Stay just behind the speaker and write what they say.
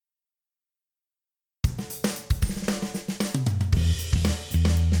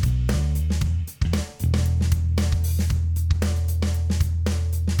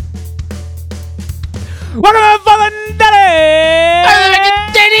Welcome to Fallen Daddy!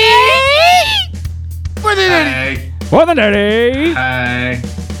 For the Daddy! Hey.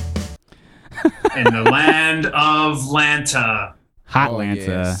 In the land of Lanta. Hotlanta.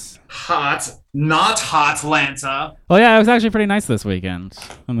 Yes. Hot, not Hotlanta. Well, yeah, it was actually pretty nice this weekend.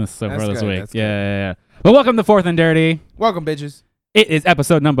 On this so That's far this good, week. that's Yeah. Well, welcome to Fourth and Dirty. Welcome, bitches. It is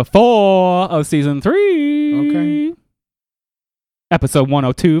episode number 4 of season 3. Okay. Episode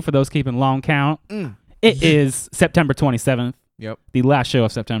 102 for those keeping long count. It is September 27th. Yep. The last show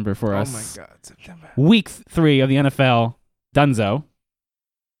of September for us. Oh my God, September. Week 3 of the NFL. Dunzo.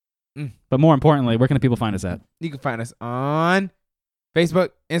 But more importantly, where can the people find us at? You can find us on Facebook,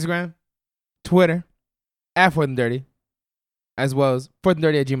 Instagram, Twitter, at Fourth and Dirty, as well as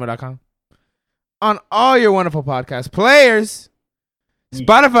fourthanddirty@gmail.com. On all your wonderful podcast players,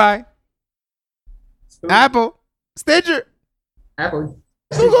 Spotify, Apple, Stitcher, Apple.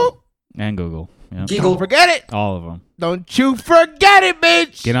 Google. And Google. Yep. Don't forget it. All of them. Don't you forget it,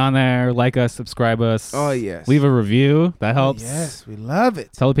 bitch. Get on there, like us, subscribe us. Oh, yes. Leave a review. That helps. Yes, we love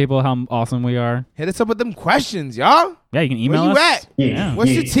it. Tell people how awesome we are. Hit us up with them questions, y'all. Yeah, you can email Where you us. at? Yeah.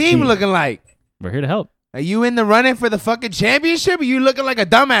 What's your team looking like? We're here to help. Are you in the running for the fucking championship? Or you looking like a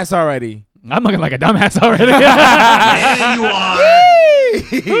dumbass already? I'm looking like a dumbass already. Yeah, you are.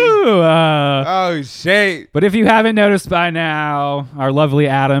 Ooh, Oh shit! but if you haven't noticed by now, our lovely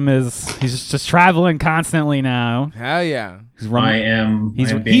Adam he's just traveling constantly now. Hell yeah! I am.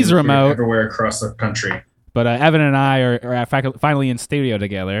 He's being remote. everywhere across the country. But Evan and I are finally in studio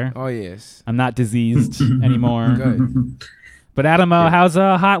together. Oh yes. I'm not diseased anymore. Good. But Adam, how's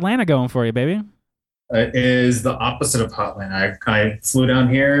Hotlanta going for you, baby? It is the opposite of Hotlanta. I flew down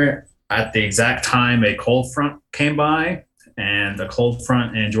here at the exact time a cold front came by, and the cold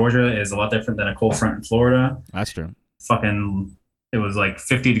front in Georgia is a lot different than a cold front in Florida. That's true. It was like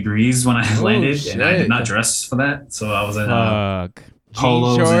 50 degrees when I landed, and I did not dress for that. So I was in Fuck.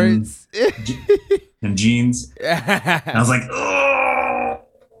 polos and, shorts. and jeans. And I was like, oh,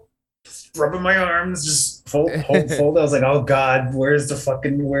 just rubbing my arms, just fold. I was like, oh God, where's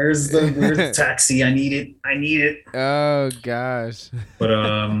the taxi? I need it. Oh gosh. But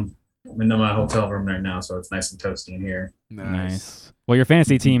I'm in my hotel room right now, so it's nice and toasty in here. Nice. Well, your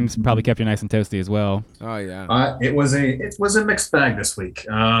fantasy teams probably kept you nice and toasty as well. Oh yeah. It was a mixed bag this week.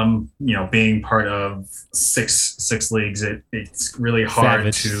 Being part of six leagues, it's really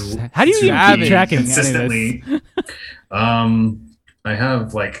hard Savage. to. How do you to even keep be tracking consistently? any of I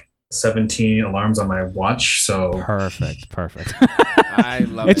have like 17 alarms on my watch, so Perfect. I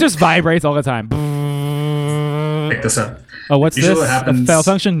love It it. just vibrates all the time. pick this up. Oh, what's Usually this? what happens- A fail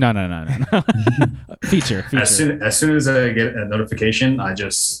function? No. Feature. As soon as I get a notification, I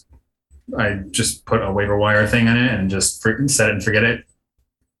just put a waiver wire thing on it and just set it and forget it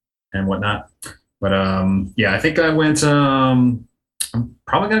and whatnot. But I think I went. I'm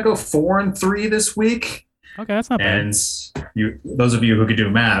probably gonna go 4-3 this week. Okay, that's not bad. And those of you who could do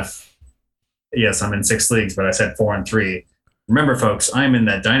math, yes, I'm in 6 leagues, but I said 4-3. Remember, folks, I'm in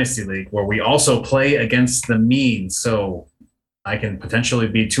that dynasty league where we also play against the mean, so I can potentially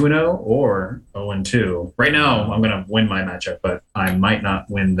be 2-0 or 0-2. Right now, I'm going to win my matchup, but I might not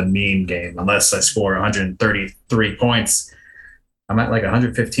win the mean game unless I score 133 points. I'm at like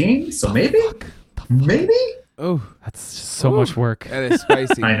 115, so maybe. Oh, That's just so much work. that is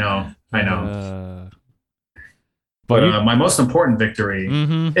spicy. I know. But My most important victory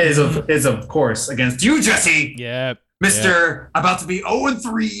mm-hmm. is of course against you, Jesse. Yep. Mr. About to be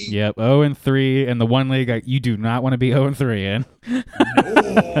 0-3. Yep. 0-3 in the one league you do not want to be 0-3 in.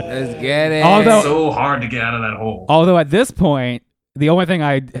 Let's get it. Although- It's so hard to get out of that hole. Although at this point, the only thing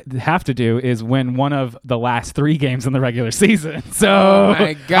I have to do is win one of the last 3 games in the regular season. So Oh my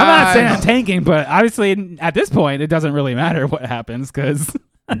I'm not saying God. I'm tanking, but obviously at this point, it doesn't really matter what happens because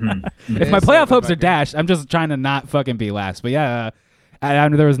if my playoff hopes are dashed, I'm just trying to not fucking be last. But yeah,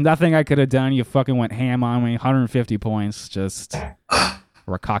 there was nothing I could have done. You fucking went ham on me. 150 points. Just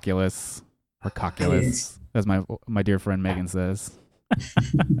recalculous. As my dear friend Megan says.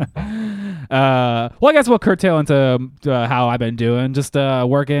 Well, I guess we'll curtail into how I've been doing. Just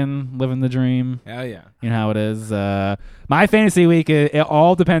working, living the dream. Hell yeah. You know how it is. My fantasy week, it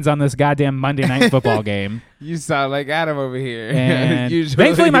all depends on this goddamn Monday night football game. You sound like Adam over here. And Usually.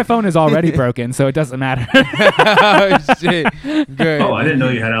 thankfully, my phone is already broken, so it doesn't matter. Oh shit. Good. Oh, I didn't know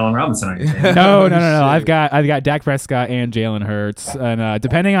you had Allen Robinson on your team. No. Shit. I've got Dak Prescott and Jalen Hurts, and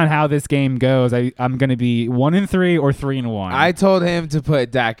depending on how this game goes, I'm going to be 1-3 or 3-1. I told him to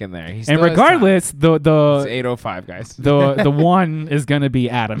put Dak in there. He still and has regardless, time. It's the 8:05, guys. the one is going to be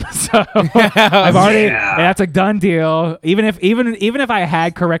Adam. So I've already Yeah. that's a done deal. even if I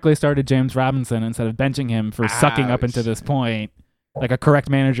had correctly started James Robinson instead of benching him for sucking up into this point, like a correct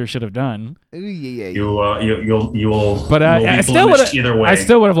manager should have done. Ooh, yeah. You'll But I still would either way. I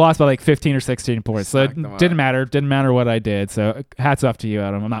still would have lost by like 15 or 16 points. So it Smacked them didn't up. matter. Didn't matter what I did. So hats off to you,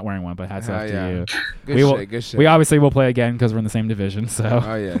 Adam. I'm not wearing one, but hats Hell off yeah. to you. Good Good shit. We obviously will play again because we're in the same division. So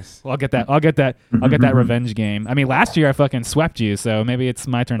Oh yes. I'll get that revenge game. I mean, last year I fucking swept you, so maybe it's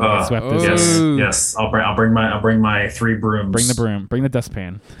my turn to get swept this year. Yes. I'll bring my 3 brooms. Bring the broom. Bring the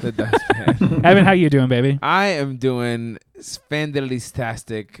dustpan. The dustpan. Evan, how you doing, baby? I am doing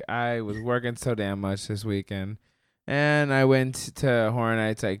fantastic. I was working so damn much this weekend, and I went to Horror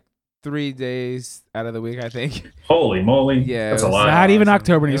Nights like 3 days out of the week, I think. Holy moly! Yeah, that's it a was lot. Not even awesome.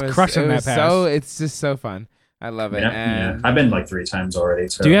 October, and he's crushing that pass. So it's just so fun. I love it. Yeah, And I've been like 3 times already.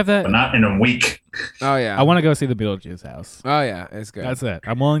 So, Do you have that? But not in a week. oh yeah. I want to go see the Beetlejuice house. Oh yeah, it's good. That's it.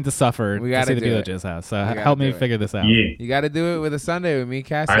 I'm willing to suffer We to gotta see the do it. Beetlejuice house. So We gotta help me do it. figure this out. Yeah. You got to do it with a Sunday with me,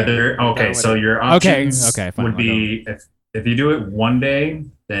 Cassie. Either We're done okay. with So it. your Okay, options okay, fine, would I'll be if you do it one day,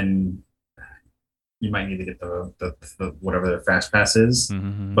 then you might need to get the whatever their fast pass is.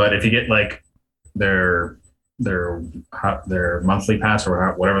 Mhm. But if you get like their monthly pass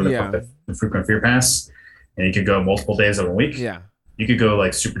or whatever the frequent fear pass, and you could go multiple days of a week. Yeah, You could go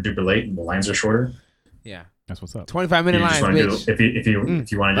like super duper late, and the lines are shorter. yeah. That's what's up. 25-minute You lines, just want to bitch. do if you want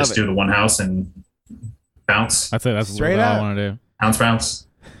to love just it. do the one house and bounce, That's it. That's Straight what I up. want to do. bounce.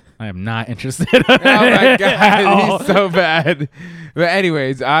 I am not interested. Oh my at all. god, he's so bad. But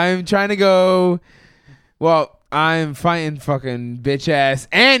anyways, I'm trying to go. Well, I'm fighting fucking bitch ass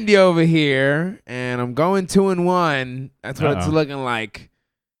Andy over here, and I'm going 2-1. That's what it's Uh-oh. looking like.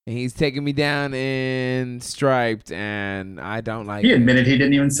 And he's taking me down in striped, and I don't like He it. admitted he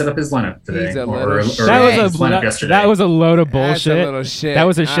didn't even set up his lineup today, He's a or little shit. his lineup yesterday. that was a load of That's a bullshit. little shit. That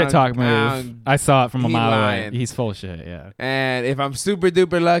was a I shit don't- talk I move. don't- I saw it from a he mile lying. away. He's full of shit. Yeah. And if I'm super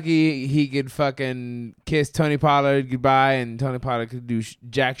duper lucky, he could fucking kiss Tony Pollard goodbye, and Tony Pollard could do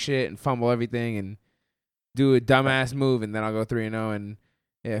jack shit and fumble everything and do a dumbass move, and then I'll go 3-0. And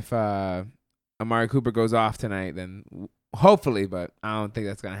if Amari Cooper goes off tonight, then hopefully, but I don't think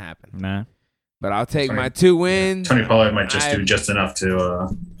that's gonna happen. Nah. But I'll take Tony- my 2 wins. Tony Pollard might just do I'm- just enough to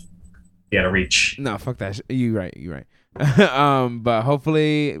get a reach. No, fuck that. You right. But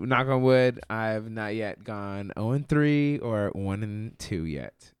hopefully, knock on wood, I've not yet gone 0-3 or 1-2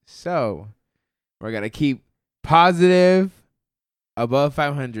 yet. So we're gonna keep positive, above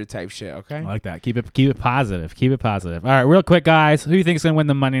 500 type shit. Okay. I like that. Keep it positive. Keep it positive. All right, real quick, guys. Who do you think is gonna win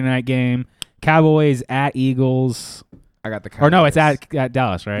the Monday night game? Cowboys at Eagles. I got the Cowboys. Or no, it's at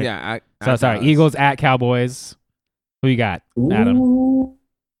Dallas, right? Yeah. So sorry, Eagles at Cowboys. Who you got, Adam? Ooh.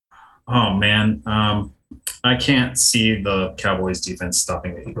 Oh man, I can't see the Cowboys defense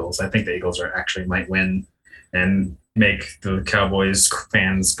stopping the Eagles. I think the Eagles actually might win and make the Cowboys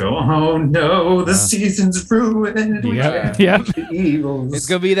fans go, "Oh no, the season's ruined." Yeah. Yeah. The Eagles. It's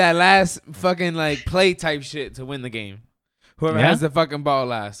gonna be that last fucking like play type shit to win the game. Whoever Yeah? has the fucking ball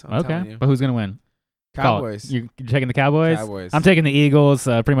last. I'm telling Okay, you. but who's gonna win? Call it. Cowboys. You're taking the Cowboys? Cowboys. I'm taking the Eagles,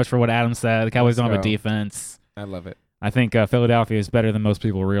 pretty much for what Adam said. The Cowboys Let's don't have a go. defense. I love it. I think Philadelphia is better than most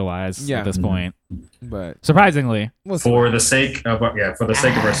people realize Yeah. at this Mhm. point. But Surprisingly. we'll see. For the sake of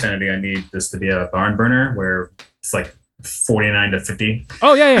our sanity, I need this to be a barn burner where it's like 49-50.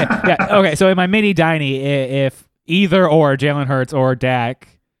 Oh, yeah. Okay, so in my mini Dynasty, if either or Jalen Hurts or Dak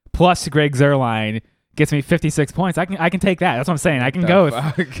plus Greg Zuerlein gets me 56 points, I can take that. That's what I'm saying. I can go.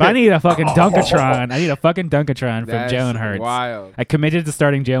 If I need a fucking Dunkatron, I need a fucking Dunkatron for That's Jalen Hurts. Wild. I committed to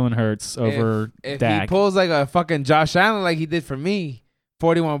starting Jalen Hurts over If Dak. he pulls like a fucking Josh Allen like he did for me,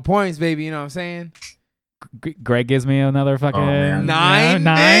 41 points, baby. You know what I'm saying? Greg gives me another fucking man. 9,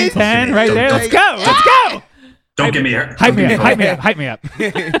 9, bitch. 10 right there. Let's go. Let's go. Don't get me hurt. Hype me up.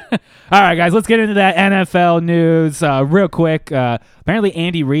 All right, guys, let's get into that NFL news real quick. Apparently,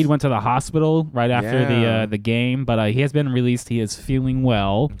 Andy Reid went to the hospital right after Yeah. the game, but he has been released. He is feeling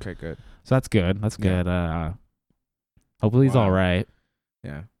well, Okay, good. so that's good. That's Yeah. good. Hopefully, he's Wow. all right.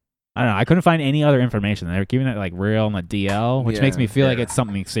 Yeah. I don't know. I couldn't find any other information. They were keeping it like real on the DL, which makes Yeah. me feel like Yeah. it's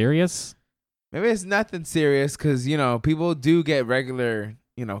something serious. Maybe it's nothing serious because, people do get regular,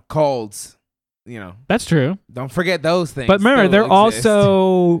 colds. That's true. Don't forget those things. But remember, still they're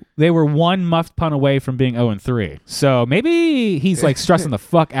exist. they were one muffed punt away from being 0-3. So maybe he's like stressing the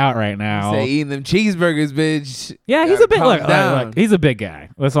fuck out right now. Say eating them cheeseburgers, bitch. Yeah, he's Gotta a bit calm look, down. he's a big guy.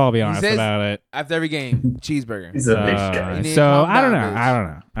 Let's all be honest says- about it. After every game, cheeseburger. He's a big guy. You need to So calm I don't know. down, bitch.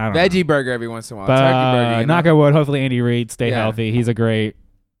 I don't know. Veggie burger every once in a while. But Turkey burger. knock on wood. Hopefully Andy Reid stay Yeah. healthy. He's a great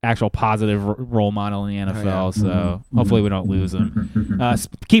actual positive role model in the NFL. yeah. So hopefully we don't lose him.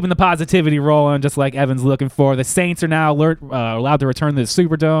 Keeping the positivity rolling, just like Evan's looking for. The Saints are now allowed to return to the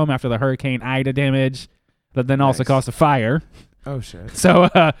Superdome after the Hurricane Ida damage, but then also Nice. caused a fire. Oh shit. So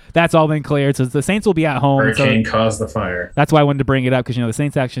that's all been cleared. So the Saints will be at home. Hurricane So caused the fire. that's why I wanted to bring it up because the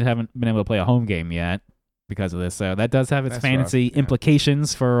Saints actually haven't been able to play a home game yet because of this. So that does have its That's fantasy rough, yeah.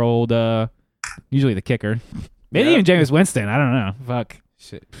 implications for old, usually the kicker. Maybe Yep. even Jameis Winston. I don't know. Fuck.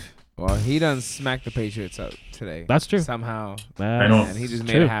 Shit. Well, he done smacked the Patriots up today. That's true. Somehow, I know. and he just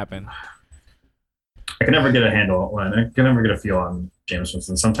made True. it happen. I can never get a handle. I can never get a feel on James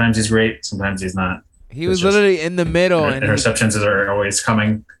Winston. Sometimes he's great. Sometimes he's not. He was It's just- literally in the middle, and Interceptions are always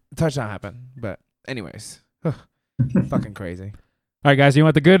coming. touchdown happened. But anyways, fucking crazy. All right, guys. You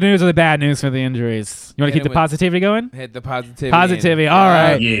want the good news or the bad news for the injuries? You want to Hit keep the it with- positivity going? Hit the positivity. Positivity, and- all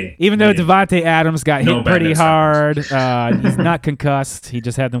right. Yeah. Even though yeah. Devontae Adams got No hit bad pretty news hard, he's not concussed. He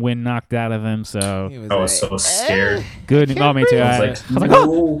just had the wind knocked out of him. So He I was like, so scared. good. can't Oh, me too. breathe. I I was was like, like, oh.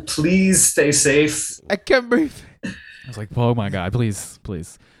 no, please stay safe. I can't breathe. I was like, oh my god, please,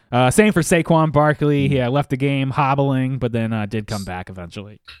 please. Same for Saquon Barkley. He left the game hobbling, but then did come back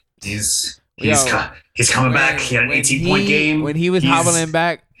eventually. He's Yo, coming back. He had an 18-point game. When he was He's- hobbling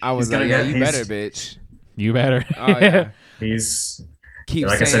back, I was he's like, gonna "Yeah, get- you he's- better, bitch." You better. Oh yeah. He's Keep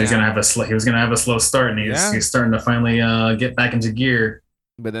like I said, saying he's gonna that. have he was gonna have a slow start, and he's starting to finally get back into gear.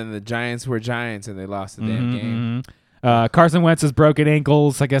 But then the Giants were Giants, and they lost the damn Mhm, game. mhm. Carson Wentz's broken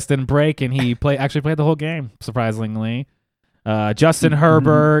ankles, I guess, didn't break, and he actually played the whole game, surprisingly. Justin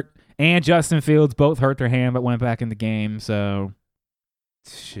Herbert and Justin Fields both hurt their hand, but went back in the game, so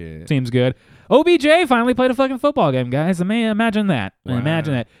Shit. seems good. OBJ finally played a fucking football game, guys. Imagine that. Wow.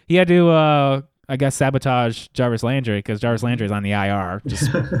 Imagine that. He had to, I guess, sabotage Jarvis Landry because Jarvis Landry's on the IR. Just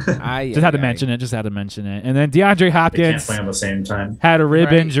had to mention it. Just had to mention it. And then DeAndre They can't Hopkins play on the same time. had a rib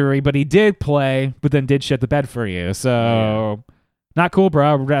Right. injury, but he did play, but then did shit the bed for you. So not cool,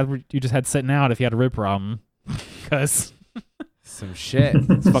 bro. I'd rather you just had sitting out if you had a rib problem. Because Some shit.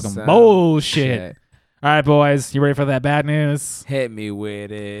 it's fucking Some bullshit. shit. All right, boys. You ready for that bad news? Hit me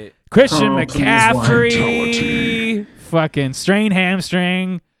with it. Christian Oh, please, McCaffrey, fucking strained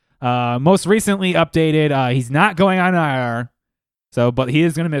hamstring. Most recently updated, he's not going on IR. So, but he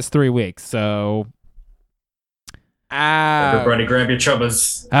is going to miss 3 weeks. So, Everybody, grab your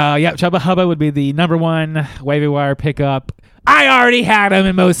chubbas. yeah, Chuba Hubba would be the number one waiver wire pickup. I already had him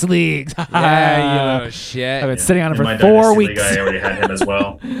in most leagues. Yeah, you little shit. I've been sitting on him In my for 4 Dynasty weeks. League, I already had him as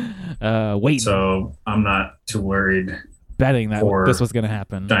well, Waiting, so I'm not too worried. betting that for this was going to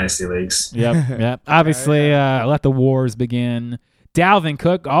happen. Dynasty leagues. Yep. Obviously, let the wars begin. Dalvin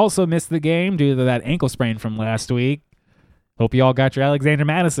Cook also missed the game due to that ankle sprain from last week. Hope you all got your Alexander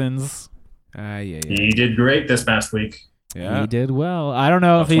Madisons. Yeah. He did great this past week. Yeah. He did well. I don't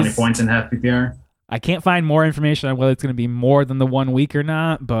know if 20 he's. points in half PPR. I can't find more information on whether it's going to be more than the 1 week or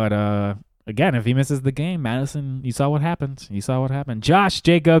not. But again, if he misses the game, Madison, you saw what happened. Josh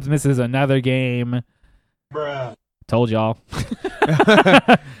Jacobs misses another game. Bruh. Told y'all.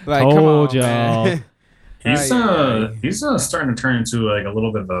 Like, Told come on, y'all. man. He's starting to turn into like a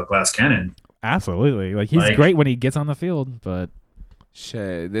little bit of a glass cannon. Absolutely. Like he's Like- great when he gets on the field, but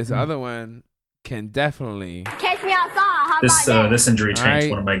Shit. This other one can definitely. Catch me outside. How about that? This injury changed Alright.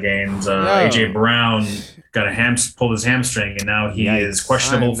 one of my games. Yo. AJ Brown got pulled his hamstring, and now he Yikes. is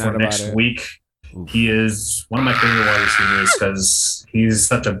questionable I'm for not next about it. week. Oof. He is one of my favorite wide receivers because he's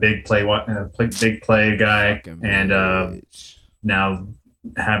such a big play guy, Fucking and bitch. now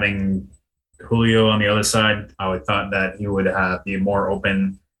having Julio on the other side, I would thought that he would be more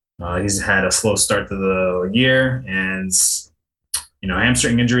open. He's had a slow start to the year, and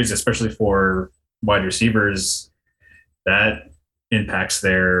hamstring injuries, especially for wide receivers, that impacts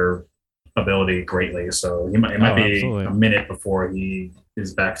their ability greatly. So it might be absolutely. a minute before he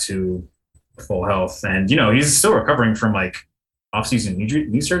is back to full health, and he's still recovering from like off-season knee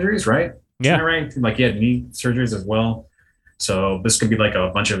surgeries, right? Yeah. Isn't that right? Like he had knee surgeries as well. So this could be like a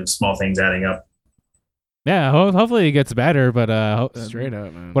bunch of small things adding up. yeah, hopefully he gets better. But Straight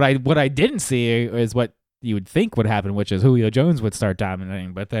up, man. what I didn't see is what you would think would happen, which is Julio Jones would start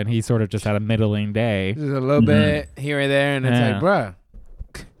dominating, but then he sort of just had a middling day. Just a little bit here and there, and it's Yeah. like, bruh.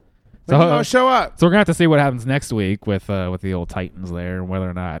 So- When you gonna show up? So we're gonna have to see what happens next week with the old Titans there, and whether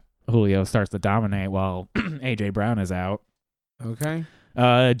or not Julio starts to dominate while AJ Brown is out. Okay.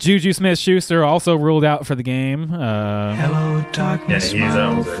 Juju Smith-Schuster also ruled out for the game. Hello, Yeah, darkness. he's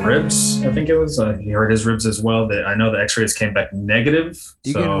with ribs. I think it was. He hurt his ribs as well. I know the X-rays came back negative.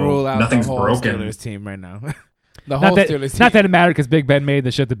 You so can rule out nothing's the whole broken. Steelers team right now. The Not whole that, Steelers team. not that it mattered because Big Ben made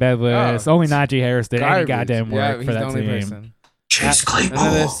the shit to bed list. Oh, Only Najee Harris did any garbage. goddamn Yeah, work he's for the that only team. person. Chase Another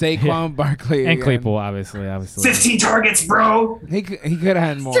Claypool. Saquon Barkley And again. Claypool, obviously. 15 targets, bro. He could have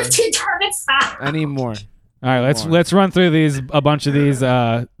had more. 15 targets. I need more. All right, let's More. let's run through a bunch of these.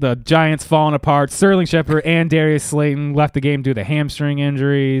 The Giants falling apart. Sterling Shepard and Darius Slayton left the game due to hamstring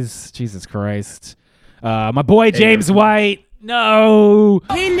injuries. Jesus Christ. My boy James White. No.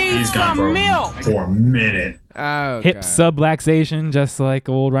 He's gone for a minute. Oh, Hip God. subluxation, just like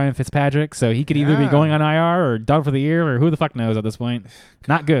old Ryan Fitzpatrick. So he could either be Yeah. going on IR or done for the year, or who the fuck knows at this point.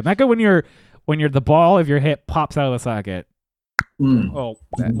 Not good. Not good when you're the ball of your hip pops out of the socket. Mm. Oh,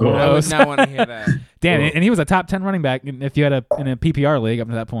 I would not want to hear that. damn! And he was a top 10 running back if you had in a PPR league up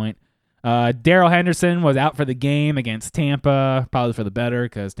to that point. Darrell Henderson was out for the game against Tampa, probably for the better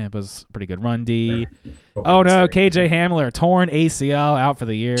because Tampa's a pretty good run D. Oh no, KJ Hamler torn ACL out for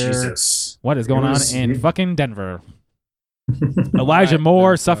the year. Jesus. What is going on in He- fucking Denver? Elijah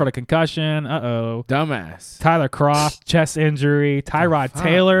Moore suffered a concussion. Dumbass. Tyler Croft chest injury. Tyrod fuck,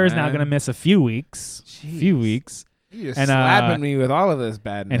 Taylor is now man? going to miss a few weeks. Jeez. You just And, slapping me with all of this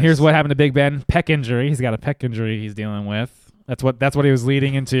badness. And here's what happened to Big Ben: pec injury. He's got a pec injury he's dealing with. That's what he was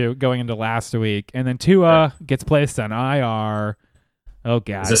leading into going into last week. And then Tua gets placed on IR. Oh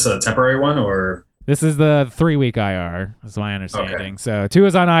god, Is this a temporary one or? this is the 3-week IR. Is my understanding. So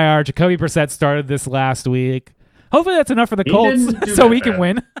Tua's on IR. Jacoby Brissett started this last week. Hopefully that's enough for the He Colts, didn't do so that we can bad.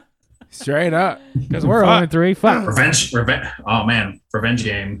 win Straight up. because we're 0-3. Fuck, Revenge. Oh man, revenge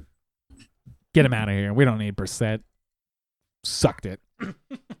game. get him out of here. We don't need Brissett. Sucked it.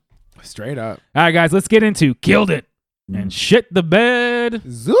 Straight up. All right, guys, let's get into killed it and shit the bed.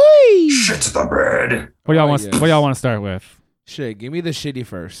 Zooey. Shit the bread. What do y'all Oh, want? yes. What do y'all want to start with? Shit, give me the shitty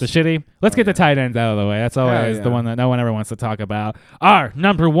first. The shitty. Let's get the tight ends out of the way. That's always yeah. the one that no one ever wants to talk about. Our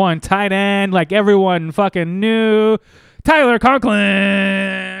number one tight end, like everyone fucking knew, Tyler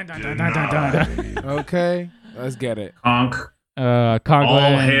Conklin. Dun, dun, dun, dun, dun, dun. Okay, let's get it. Conk. Conklin.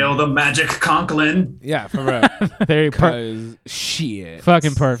 All hail the magic Conklin. Yeah, for real. Very Because shit.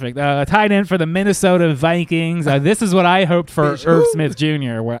 fucking perfect. Tight end for the Minnesota Vikings. This is what I hoped for Bitch, Irv who? Smith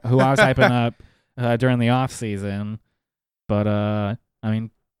Jr., who I was hyping up during the offseason. But I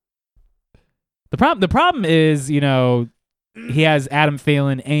mean, the problem is, he has Adam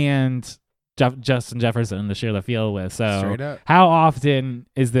Thielen and Justin Jefferson to share the field with. So Straight up. how often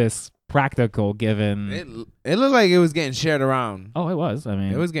is this practical given? It looked like it was getting shared around. Oh, it was. I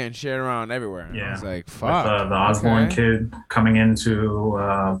mean, It was getting shared around everywhere. I Yeah. was like, With fuck. the Osborne okay. kid coming into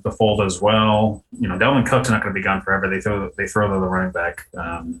the fold as well. Delvin Cook's not going to be gone forever. They throw to the running back.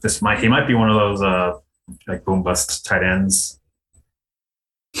 He might be one of those like boom bust tight ends.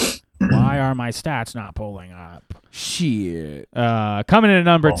 why are my stats not pulling up? Shit. Coming in at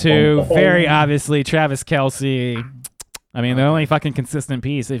number 2, very obviously Travis Kelce. I mean, the only fucking consistent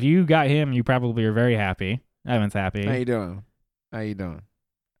piece. If you got him, you probably are very happy. Evan's happy. How you doing?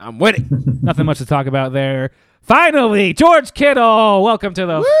 I'm with it. Nothing much to talk about there. Finally, George Kittle. Welcome to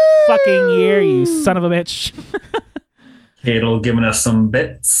the fucking year, you son of a bitch. Kittle giving us some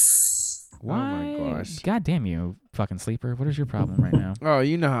bits. Oh my gosh. God damn you, fucking sleeper. What is your problem right now? Oh,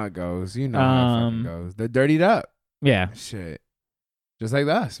 you know how it goes. You know how it fucking goes. They're dirtied up. Yeah. Shit. Just like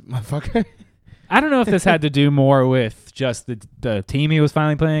us, motherfucker. I don't know if this had to do more with just the team he was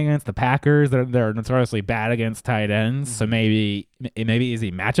finally playing against, the Packers. They're notoriously bad against tight ends. So maybe is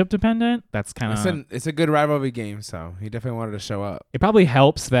he matchup dependent? That's kind of It's a good rivalry game, so he definitely wanted to show up. it probably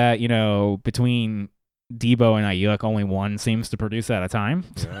helps that, between Debo and Ayuk, only one seems to produce at a time.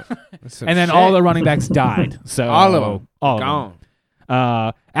 Yeah. And then all the running backs died. So all of them. all of Gone.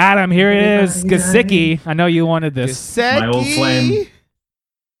 them. Adam, here it is. Gesicki. I know you wanted this. My old flame.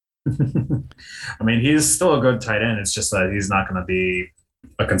 I mean, he's still a good tight end. It's just that he's not going to be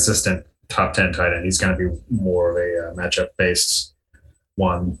a consistent top 10 tight end. He's going to be more of a matchup based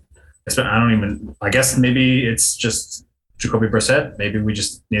one. I guess maybe it's just Jacoby Brissett. Maybe we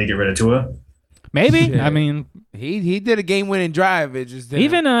just need to get rid of Tua. Maybe. Shit. I mean, He did a game winning drive. It just didn't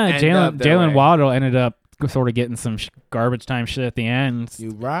even end up that Jalen way. Waddle ended up sort of getting some garbage time shit at the end.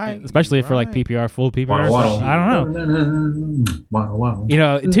 You right. Especially you for like right. PPR, full PPR. Waddle. I don't know.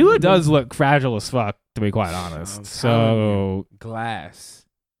 Waddle. Tua does look fragile as fuck, to be quite honest. I'm So telling glass.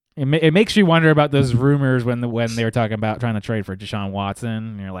 it makes you wonder about those rumors when they were talking about trying to trade for Deshaun Watson.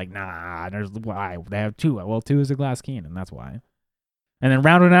 And you're like, nah, there's why they have Tua. Well, Tua is a glass cannon, that's why. And then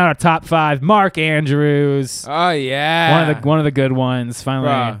rounding out our top 5, Mark Andrews, Oh yeah. one of the good ones, finally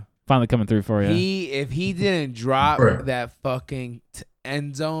Bruh. coming through for you. If he didn't drop Bruh. that fucking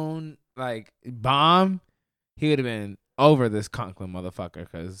end zone like bomb, he would have been over this Conklin motherfucker.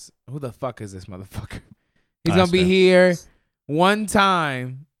 Because who the fuck is this motherfucker? He's That's gonna be fair. here one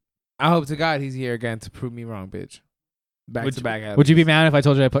time. I hope to God he's here again to prove me wrong, bitch. Back-to-back. Would you be mad if I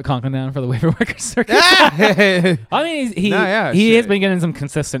told you I put Conklin down for the waiver wire circuit? I I mean, he shit. has been getting some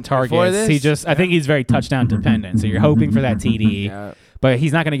consistent Before targets. this? I think he's very touchdown dependent. So you're hoping for that TD, Yeah. but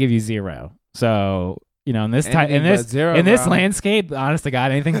he's not going to give you 0. So in this Anything but zero, in this bro. landscape, honest to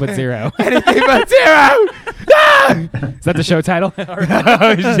God, anything but 0. Anything but 0. Is that the show title?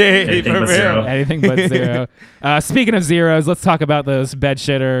 Oh shit! Anything For but real. 0. Anything but 0. Speaking of zeros, let's talk about those bed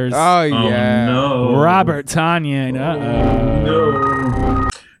shitters. Oh Oh yeah. no, Robert Tonyan. No.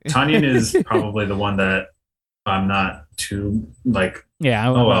 Tanyan is probably the one that I'm not too like. Yeah.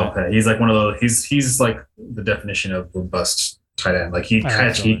 Oh well, okay. He's like one of those. He's like the definition of robust tight end. Like he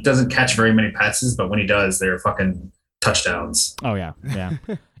absolutely. doesn't catch very many passes, but when he does, they're fucking touchdowns. Oh yeah.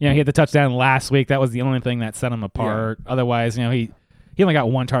 He had the touchdown last week. That was the only thing that set him apart. Otherwise, he only got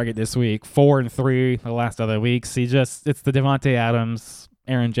 1 target this week, 4 and 3 the last other weeks. It's the Devontae Adams,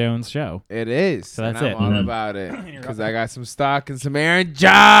 Aaron Jones show. It is. So that's and it. I'm all about it because I got some stock in some Aaron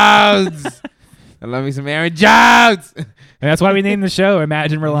Jones. I love me some Aaron Jones. And that's why we named the show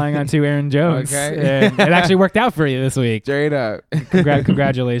Imagine Relying on 2 Aaron Jones. Okay. And it actually worked out for you this week. Straight up.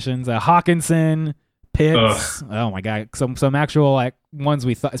 Congratulations. Hawkinson, Pitts. Oh my God. Some actual like ones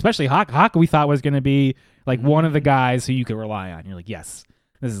we thought, especially Hawk we thought was going to be like one of the guys who you could rely on. You're like, yes,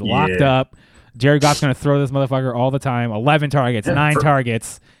 this is locked up. Jared Goff's going to throw this motherfucker all the time. 11 targets, 9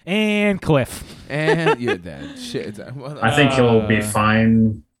 targets, and Cliff. And you're dead. Shit. I think he'll be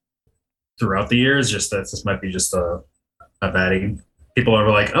fine throughout the years. Just that this might be just a batting. People are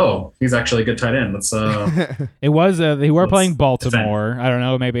like, oh, he's actually a good tight end. Let's. It was they were Let's playing Baltimore. I don't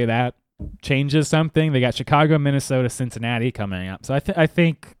know. Maybe that changes something. They got Chicago, Minnesota, Cincinnati coming up. So I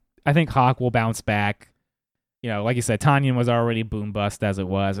think Hawk will bounce back. Like you said, Tanyan was already boom bust as it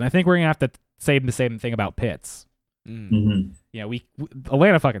was, and I think we're gonna have to say the same thing about Pitts. We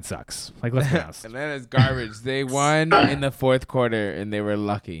Atlanta fucking sucks. Like, let's be honest. Atlanta's garbage. They won in the 4th quarter, and they were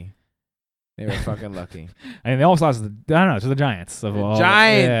lucky. They were fucking lucky. And they almost lost. I don't know, to the Giants. Of all,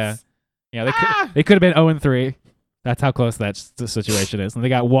 Giants. Yeah. They could have been 0-3. That's how close that situation is. And they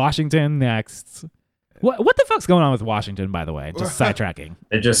got Washington next. What the fuck's going on with Washington, by the way? Just sidetracking.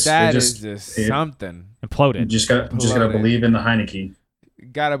 That is just something. Imploded. You just gotta believe in the Heineke.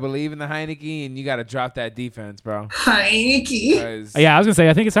 Gotta believe in the Heineke, and you gotta drop that defense, bro. Heineke. Yeah, I was gonna say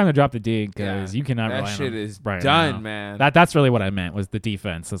I think it's time to drop the D because you cannot rely that on shit is right done, now. man. That's really what I meant was the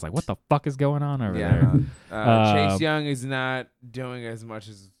defense. It's like, what the fuck is going on over there? Chase Young is not doing as much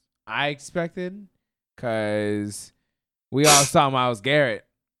as I expected because we all saw Myles Garrett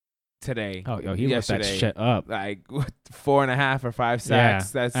today. Oh, he left that shit up. Like 4.5 or 5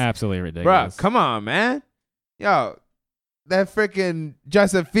 sacks. Yeah, That's absolutely ridiculous. Bro, come on, man. Yo, that freaking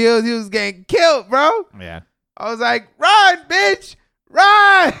Justin Fields, he was getting killed, bro. Yeah. I was like, run, bitch,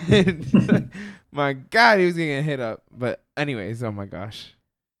 run. My God, he was getting hit up. But anyways, oh my gosh.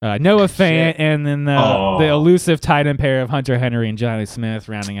 Noah Fant and then the elusive tight end pair of Hunter Henry and Johnny Smith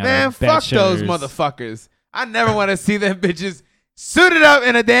rounding out. Man, fuck those motherfuckers. I never want to see them bitches suited up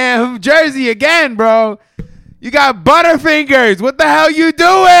in a damn jersey again, bro. You got Butterfingers. What the hell you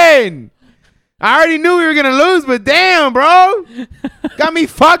doing? I already knew we were going to lose, but damn, bro. Got me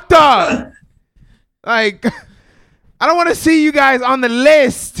fucked up. Like, I don't want to see you guys on the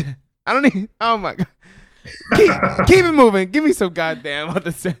list. I don't need. Oh, my God. Keep it moving. Give me some goddamn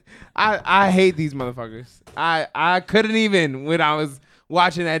other stuff. I hate these motherfuckers. I couldn't even when I was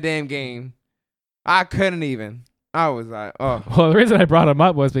watching that damn game. I couldn't even. I was like, oh. Well, the reason I brought him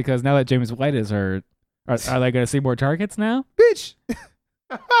up was because now that James White is hurt, are they going to see more targets now? Bitch.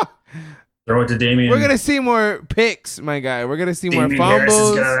 Throw it to Damian. We're going to see more picks, my guy. We're going to see Damian more Harris fumbles.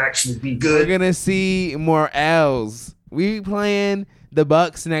 is going to actually be We're good. going to see more L's. We playing the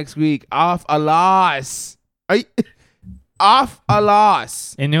Bucks next week off a loss. Off a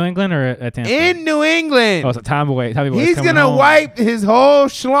loss. In New England or at Tampa? In New England. Oh, so Tommy Boy. He's going to wipe his whole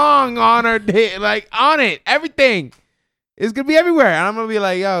schlong on her, like on it. Everything. It's going to be everywhere. And I'm going to be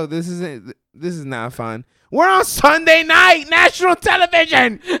like, yo, this is not fun. We're on Sunday night, national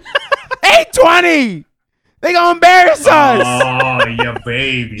television. 8:20. They going to embarrass us. Oh, yeah,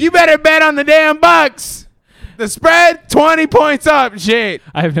 baby. You better bet on the damn Bucks. The spread, 20 points up. Shit.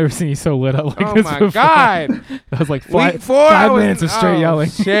 I've never seen you so lit up like Oh this my before. God. That was like Week 4, 5 minutes of straight yelling.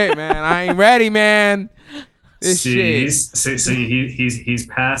 Shit, man. I ain't ready, man. This shit. He's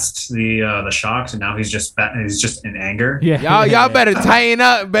past the shocks, and now he's just in anger. Yeah. Y'all better tighten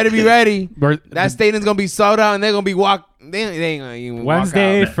up. Better be ready. We're- That stadium's gonna be sold out, and they're gonna be they ain't gonna even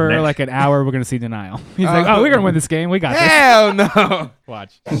Wednesday walk out. for like an hour, we're gonna see Denial. He's like, "Oh, we're gonna win this game. We got Hell no. this."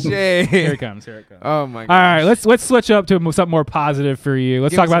 Watch. Shit. Here it comes. Oh my god. All right, let's switch up to something more positive for you.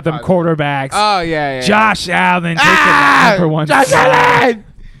 Let's Give talk us about them some positive. quarterbacks. Oh yeah. Josh Allen taking the number one. Josh Allen.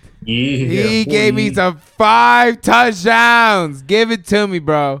 Yeah, He boy. gave me some 5 touchdowns. Give it to me,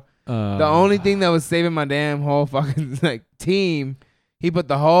 bro. The only thing that was saving my damn whole fucking team, he put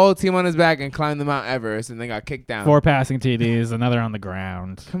the whole team on his back and climbed the Mount Everest, and they got kicked down. 4 passing TDs, another on the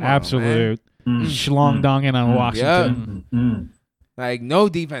ground. Come on, Absolute schlong-donging on Washington. Like no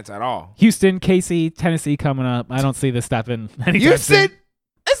defense at all. Houston, KC, Tennessee coming up. I don't see this stopping anytime Houston, soon.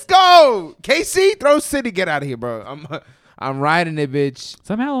 let's go. KC, throw City, get out of here, bro. I'm riding it, bitch.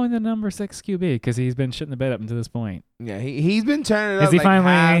 Somehow only the number 6 QB because he's been shitting the bed up until this point. Yeah, he's been turning it up. Is he like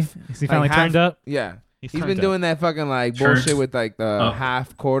finally? half, Is he finally like turned half- up? Yeah. He's turned been up. doing that fucking like Turned bullshit with like the up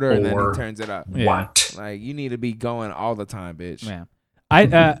half quarter and then or he turns it up. Yeah. What? Like you need to be going all the time, bitch. Yeah.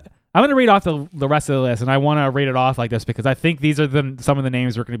 I'm gonna read off the rest of the list, and I want to read it off like this because I think these are some of the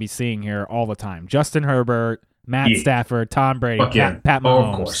names we're gonna be seeing here all the time: Justin Herbert, Matt Stafford, Tom Brady, Fuck yeah. Pat Oh, Mahomes.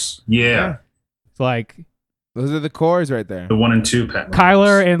 of course. Yeah. It's like Those are the cores right there. The 1 and 2 Pat Mahomes.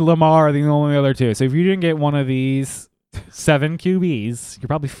 Kyler and Lamar are the only other two. So if you didn't get one of these 7 QBs, you're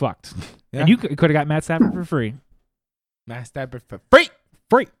probably fucked. Yeah. And you could have got Matt Stafford for free. Matt Stafford for free.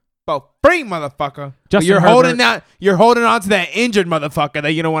 Free. For free, motherfucker. But Justin you're holding on to that injured motherfucker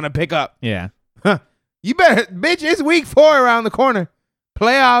that you don't want to pick up. Yeah. You better, bitch, it's week 4 around the corner.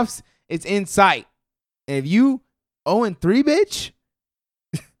 Playoffs is in sight. And if you 0-3, bitch,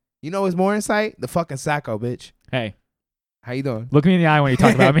 you know what's more in sight? The fucking Sacco, bitch. Hey, How you doing? look me in the eye when you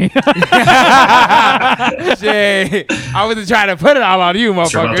talk about me. Shit. I wasn't trying to put it all on you,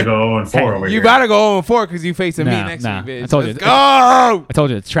 So you're about to motherfucker. go 0 and 4 over You here. gotta go 0-4 because you facing me Nah, next nah. week, bitch. I told you. Let's go! I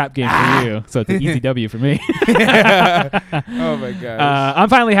told you it's a trap game for you, so it's an easy W for me. Oh my gosh. I'm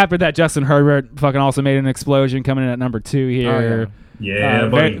finally happy that Justin Herbert fucking also made an explosion coming in at number 2 here. Yeah, very,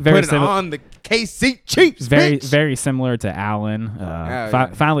 buddy. very Put it similar. on the KC Chiefs, Very, bitch. very similar to Allen. yeah.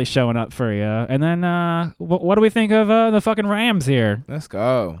 Finally showing up for you. And then, what do we think of the fucking Rams here? Let's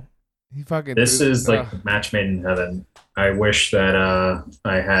go. He fucking. This threw- is like a match made in heaven. I wish that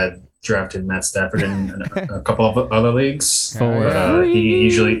I had drafted Matt Stafford in a couple of other leagues. For But,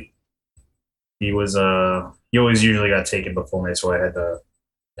 he always usually got taken before me, so I had to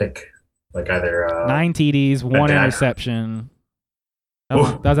pick like either 9 TDs, 1 Dak. interception. That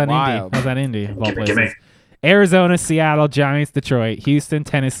was Ooh. that Indy. Wild. That was that Indy. of all Give me. places. Arizona, Seattle, Giants, Detroit, Houston,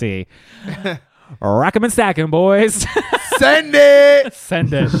 Tennessee. Rock 'em and stack 'em, boys. Send it.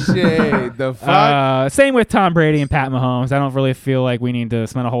 Send it. Shit. The fuck. Same with Tom Brady and Pat Mahomes. I don't really feel like we need to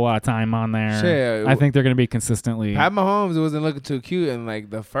spend a whole lot of time on there. Shit. I think they're going to be consistently. Pat Mahomes wasn't looking too cute in like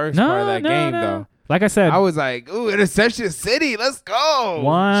the first part of that game, though. Like I said, I was like, "Ooh, interception city, let's go!"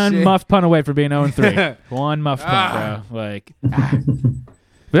 one Shit. muff punt away from being 0-3. One muff punt, bro. Like,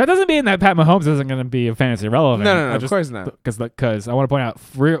 but that doesn't mean that Pat Mahomes isn't going to be fantasy relevant. No, of course not. Because I want to point out,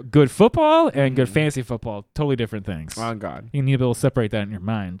 real good football and good fantasy football, totally different things. Oh God. You need to be able to separate that in your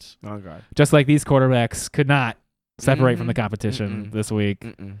mind. Oh God. Just like these quarterbacks could not separate from the competition this week.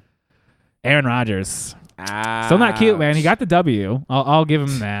 Aaron Rodgers, still not cute, man. He got the W. I'll give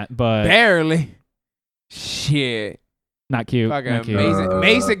him that, but barely. Shit. not cute. Fucking Not cute.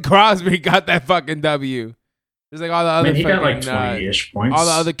 Mason Crosby got that fucking W. There's like all the I other mean, he got like fucking, 20-ish points. all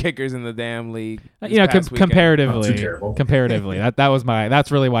the other kickers in the damn league. You know, this past weekend. Not too comparatively, terrible.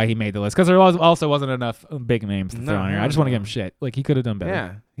 that's really why he made the list, because there also wasn't enough big names to No, throw on here. I just want to give him shit. Like, he could have done better.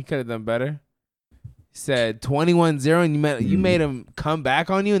 Yeah, he could have done better. He said 21-0 and you made him come back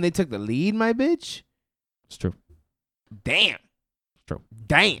on you and they took the lead, my bitch. It's true. Damn. True.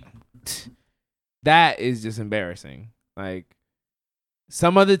 Damn. That is just embarrassing. Like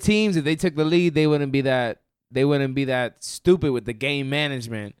some other teams, if they took the lead, they wouldn't be that stupid with the game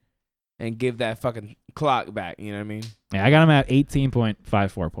management and give that fucking clock back. You know what I mean? Yeah, I got him at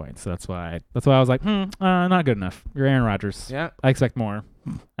 18.54 points. So that's why I was like, not good enough. You're Aaron Rodgers. Yeah. I expect more.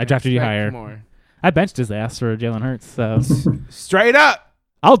 I drafted you Expect higher. more. I benched his ass for Jalen Hurts, so Straight up.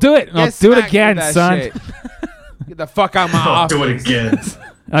 I'll do it. I'll Get do it smacked again, with that son. shit. Get the fuck out of my I'll office. do it again.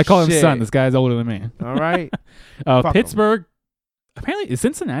 I call him Shit. son. This guy's older than me. All right. Fuck 'em. Pittsburgh. Apparently, is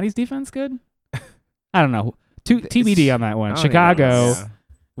Cincinnati's defense good? I don't know. TBD on that one. I don't Chicago, even know. Yeah.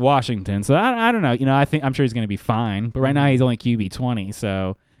 Washington. So I don't know. You know, I'm sure he's going to be fine. But right now he's only QB 20.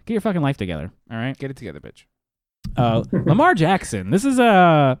 So get your fucking life together. All right. Get it together, bitch. Lamar Jackson. This is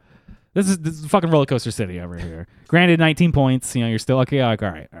This is fucking roller coaster city over here. Granted, 19 points. You know, you're still okay. Like, all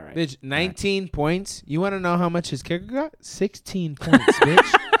right. Bitch, 19 points. You want to know how much his kicker got? 16 points,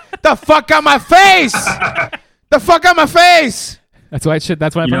 bitch. The fuck out my face! The fuck out my face! That's why I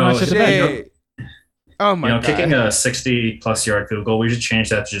put my shit to bed. Oh my god. Kicking a 60+ yard field goal, we should change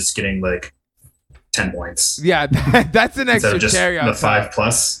that to just getting like 10 points. Yeah, that's an Instead extra of just cherry on the top.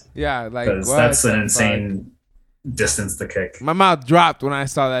 5+. Yeah, like Because what that's the an fuck? insane distance to kick. My mouth dropped when I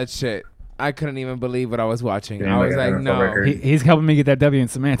saw that shit. I couldn't even believe what I was watching. Yeah, I was like like, an NFL no. record. He's helping me get that W in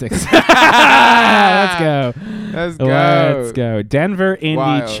semantics. Let's go. Denver, Indy,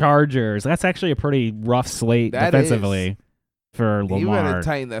 Wild. Chargers. That's actually a pretty rough slate That defensively for You better Lamar.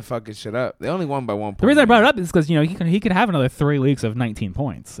 tighten that fucking shit up. They only won by 1 point. The reason I brought it up is because he could have another 3 weeks of 19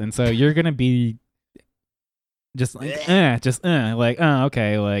 points, and so you're gonna be just like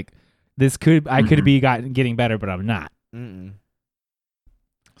okay, like this I could be getting better, but I'm not. Mm-mm.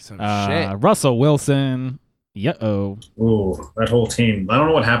 Some shit. Russell Wilson. Ooh, that whole team. I don't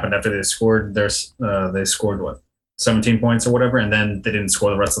know what happened after they scored they scored what 17 points or whatever, and then they didn't score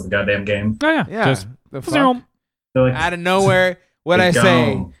the rest of the goddamn game. Oh yeah, Yeah. just The fuck? zero. They're like, Out of nowhere, what'd I "Get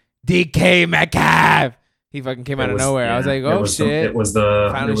say? gone." DK Metcalf. He fucking came out of nowhere. I was like, oh shit. It was the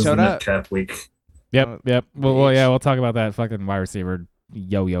Finally showed up. Metcalf week. Yep. Well, yeah, we'll talk about that fucking wide receiver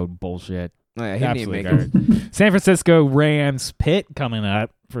yo bullshit. Oh, yeah, he didn't even Absolutely make it. garbage. San Francisco Rams Pitt coming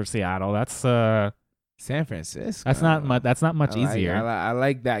up for Seattle. That's San Francisco. that's not much. That's not much easier. I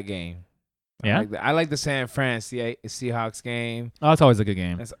like that game. Yeah? I like the San Fran Seahawks game. Oh, it's always a good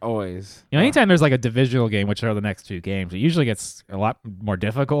game. That's always. You know, anytime there's like a divisional game, which are the next 2 games, it usually gets a lot more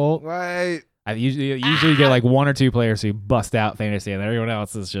difficult. What? I usually get like 1 or 2 players who bust out fantasy, and everyone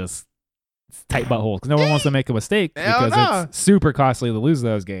else is just tight buttholes because no one wants to make a mistake Hell because no. it's super costly to lose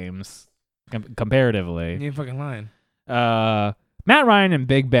those games comparatively. You ain't fucking lying. Matt Ryan and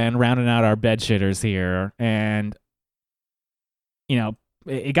Big Ben rounding out our bed shitters here, and you know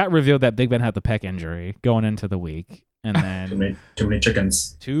it got revealed that Big Ben had the pec injury going into the week, and then Too many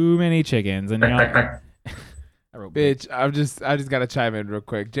chickens. too many chickens, and you know, Pack. I wrote Bitch, I just gotta chime in real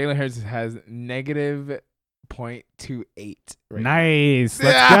quick. Jalen Hurts has negative 0.28. Right nice.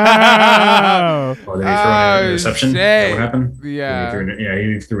 Let's Oh, did he throw an Oh, interception? Is shit. that what happened? Yeah.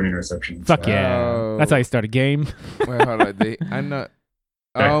 He threw an interception. go. Fuck yeah. Oh. That's how you start a game. Wait, hold on. I know.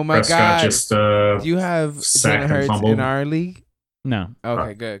 Okay, Oh my Prescott god. just Do you have sacked Jalen and Hurts fumbled. in our league? No.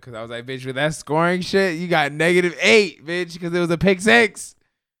 Okay, good. Because I was like, bitch, with that scoring shit, you got -8, bitch, because it was a pick 6.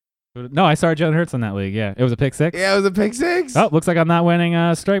 No, I started Jalen Hurts in that league. Yeah. It was a pick 6. Yeah, it was a pick 6. Oh, looks like I'm not winning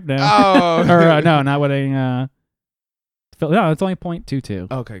Stripe now. Oh. or no, not winning no, it's only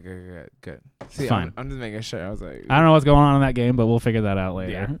 0.22. Okay, good. See, Fine. I'm just making sure. I was like, I don't know what's going on in that game, but we'll figure that out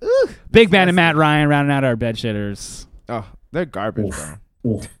later. Ooh. Big Ben and Matt Ryan rounding out our bed shitters. Oh, they're garbage, Oof.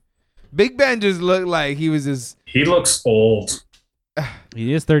 bro. Oof. Big Ben just looked like he was just. He looks old.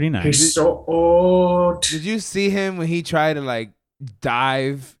 He is 39. He's so old. Did you see him when he tried to like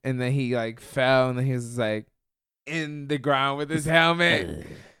dive and then he like fell and then he was like in the ground with his helmet?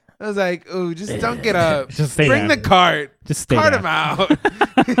 I was like, ooh, just don't get up. Just stay Bring down. the cart. Just stay Cart down. him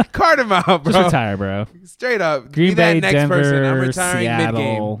out. Cart him out, bro. Just retire, bro. Straight up. Green Be that Bay, next Denver, person. I'm retiring mid-game.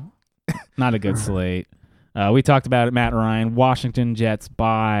 Seattle. Not a good slate. We talked about it, Matt Ryan. Washington Jets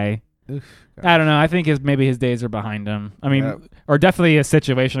bye. Oof, I don't know. I think maybe his days are behind him. I mean, Yep. or definitely a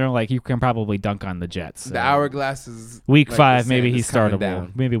situation where like you can probably dunk on the Jets. The hourglass is Week like 5, the maybe sand he's is coming startable.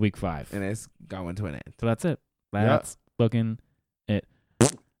 down, Maybe week 5. and it's going to an end. So that's it. That's looking it.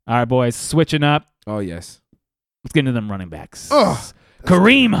 All right, boys. Switching up. Oh yes. Let's get into them running backs. Ugh.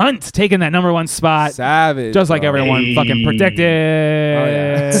 Kareem Hunt taking that number 1 spot, Savage. just like bro. everyone Hey. fucking predicted. Oh,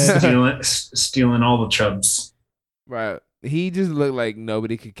 yeah. stealing all the chubs. Right. He just looked like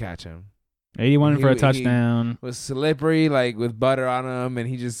nobody could catch him. 81 for a He- touchdown. Was slippery, like with butter on him, and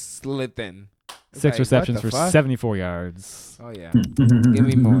he just slipped in. It's 6 like, what receptions the for fuck? 74 yards. Oh yeah. Give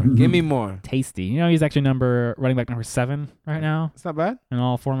me more. Give me more. Tasty. You know, he's actually running back number 7 right now It's not bad. in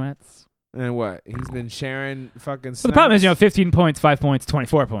all formats. And what? He's been sharing fucking. But the problem is, snaps? 15 points, 5 points,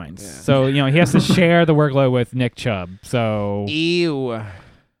 24 points. Yeah. So, he has to share the workload with Nick Chubb. So Ew.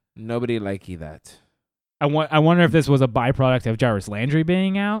 Nobody likey that. I wonder if this was a byproduct of Jarvis Landry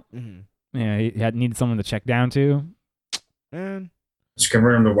being out. Mm-hmm. Yeah, he had needed someone to check down to. Man. Just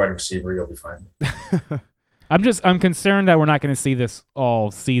convert him to wide receiver. You'll be fine. I'm concerned that we're not going to see this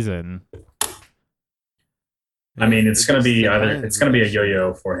all season. I mean, it's going to be depends. it's going to be a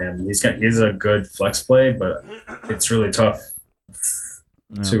yo-yo for him. He's a good flex play, but it's really tough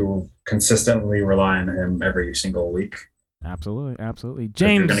to consistently rely on him every single week. Absolutely. If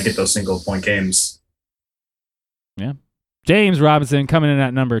James, you're going to get those single point games. James Robinson coming in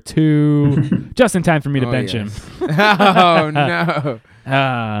at number 2, just in time for me to bench him. Oh no!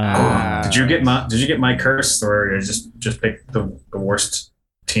 Did you get my curse, or you just pick the worst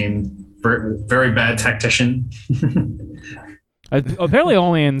team? Very bad tactician. Apparently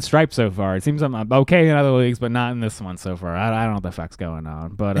only in Stripe so far. It seems I'm okay in other leagues, but not in this one so far. I don't know what the fuck's going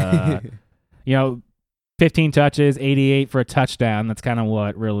on. But, 15 touches, 88 for a touchdown. That's kind of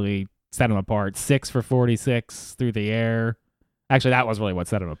what really set him apart. 6 for 46 through the air. Actually, that was really what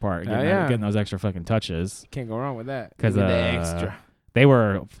set him apart. Getting those extra fucking touches. Can't go wrong with that. Because the extra. They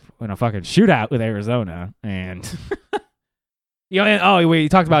were in a fucking shootout with Arizona. And... you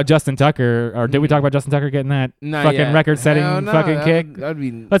talked about Justin Tucker, or did we talk about Justin Tucker getting that fucking record-setting fucking kick? That'd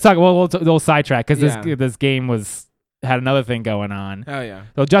be... Let's talk. We'll sidetrack because this game had another thing going on. Oh yeah.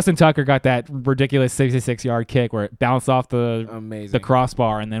 So Justin Tucker got that ridiculous 66-yard kick where it bounced off the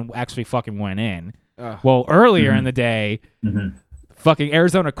crossbar and then actually fucking went in. Well, earlier in the day, fucking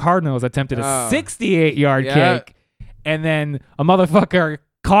Arizona Cardinals attempted a 68-yard kick, and then a motherfucker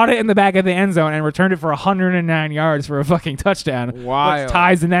caught it in the back of the end zone and returned it for 109 yards for a fucking touchdown. Wild. Which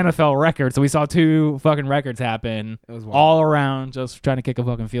ties an NFL record. So we saw 2 fucking records happen all around just trying to kick a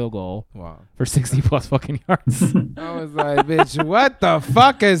fucking field goal for 60 plus fucking yards. I was like, bitch, what the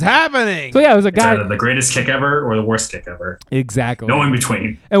fuck is happening? So yeah, it was a guy. It's either the greatest kick ever or the worst kick ever. Exactly. No in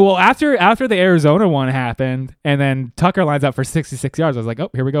between. And well, after the Arizona one happened, and then Tucker lines up for 66 yards, I was like, oh,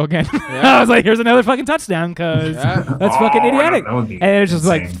 here we go again. I was like, here's another fucking touchdown because that's fucking idiotic. And it's just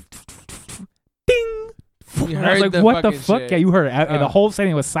like, ding. You I was like, what the fuck? shit. Yeah, you heard it. And the whole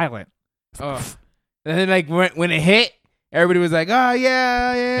stadium was silent. And then like when it hit, everybody was like, oh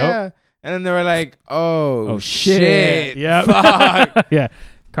yeah. Nope. And then they were like, oh shit. Yeah. Fuck. Yeah.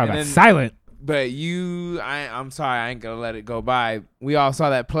 Car got silent. But I'm sorry, I ain't gonna let it go by. We all saw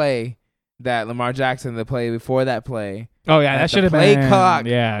that play that Lamar Jackson, the play before that play. Oh yeah, that should have been. Play clock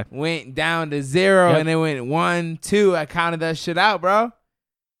yeah. went down to 0 and it went 1, 2. I counted that shit out, bro.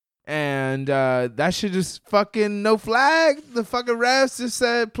 And that shit just fucking no flag. The fucking refs just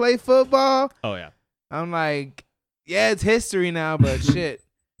said play football. Oh yeah. I'm like, yeah, it's history now, but shit,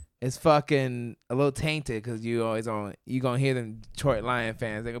 it's fucking a little tainted because you gonna hear them Detroit Lion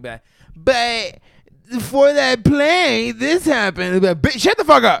fans. They gonna be like, but before that play, this happened. They'll be like, bitch, shut the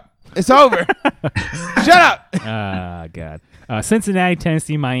fuck up. It's over. Shut up. God. Cincinnati,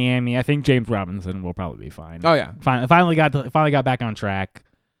 Tennessee, Miami. I think James Robinson will probably be fine. Oh yeah. Finally got back on track.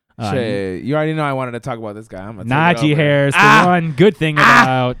 Shit, you already know I wanted to talk about this guy. I'm Najee Harris, the one good thing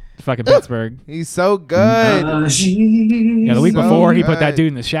about fucking Pittsburgh. He's so good. The week before he put that dude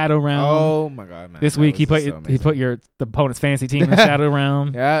in the shadow realm. Oh my god, man. This week he put the opponent's fantasy team in the shadow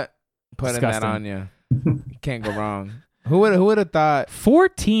realm. Yeah, putting that on you. Can't go wrong. Who would have thought?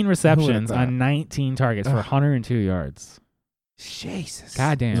 14 receptions on 19 targets for 102 yards. Jesus.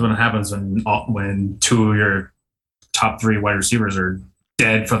 Goddamn. This is what happens when 2 of your top 3 wide receivers are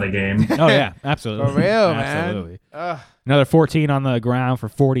dead for the game. Oh yeah, absolutely. For real, absolutely. man. Another 14 on the ground for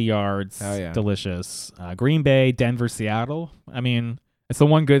 40 yards. Oh yeah. Delicious. Green Bay, Denver, Seattle. I mean, it's the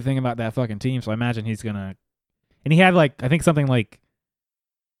one good thing about that fucking team. So I imagine he's gonna. And he had I think something like,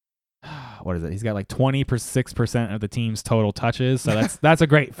 what is it? He's got 26% of the team's total touches. So that's a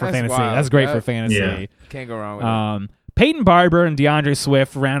great for fantasy. Wild. That's great for fantasy. Yeah. Can't go wrong with it. Peyton Barber and DeAndre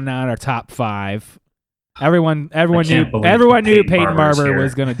Swift rounding out our top 5. Everyone knew Peyton Barber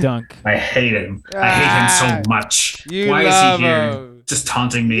was gonna dunk. I hate him. I hate him so much. Why is he here? Just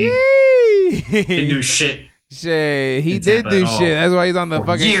taunting me. He didn't do shit. Shit, he did do shit. That's why he's on the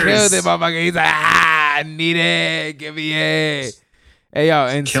fucking kill. That motherfucker. He's like, I need it. Give me it. Hey yo,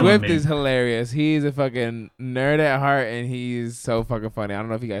 and Swift is hilarious. He's a fucking nerd at heart, and he's so fucking funny. I don't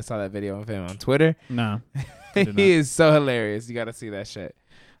know if you guys saw that video of him on Twitter. No, he is so hilarious. You got to see that shit.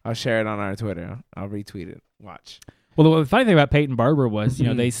 I'll share it on our Twitter. I'll retweet it. Watch. Well, the funny thing about Peyton Barber was,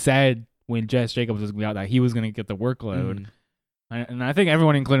 they said when Josh Jacobs was going to be out that he was going to get the workload. And I think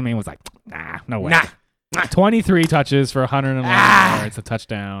everyone, including me, was like, nah, no way. Nah. 23 touches for 111 yards, a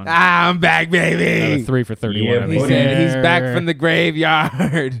touchdown. I'm back, baby. 3 for 31. He said he's back from the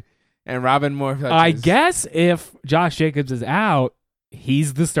graveyard. And Robin Moore touches. I guess if Josh Jacobs is out,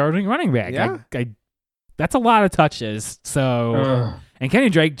 he's the starting running back. Yeah. That's a lot of touches. So... And Kenny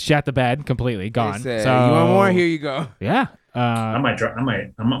Drake shat the bed completely, gone. Said, so you want more? Here you go. Yeah. I'm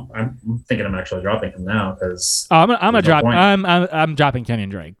thinking I'm actually dropping him now because I'm dropping Kenny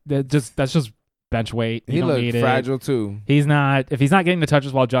Drake. That's just bench weight. He looked fragile too. He's not. If he's not getting the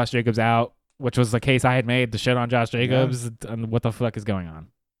touches while Josh Jacobs out, which was the case I had made to shit on Josh Jacobs. And what the fuck is going on?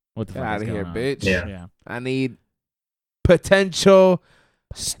 What the fuck out is of here, going bitch. Yeah. I need potential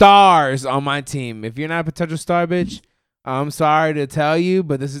stars on my team. If you're not a potential star, bitch, I'm sorry to tell you,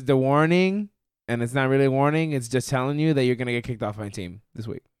 but this is the warning, and it's not really a warning. It's just telling you that you're gonna get kicked off my team this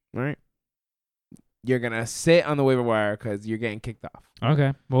week. All right, you're gonna sit on the waiver wire because you're getting kicked off.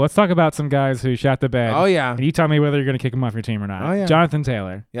 Okay. Well, let's talk about some guys who shot the bed. Oh yeah. And you tell me whether you're going to kick him off your team or not. Oh, yeah. Jonathan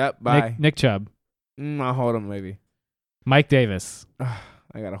Taylor. Yep. Bye. Nick Chubb. I'll hold him maybe. Mike Davis. I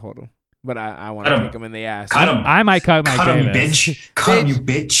gotta hold him, but I want to kick him in the ass. Cut him. I might cut Mike Cut him, you Davis. bitch. Cut him, you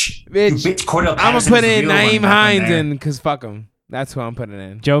bitch. Bitch. You bitch. Cordell I'm gonna Patterson put is the in real one Naeem up Hines there. in because fuck him. That's who I'm putting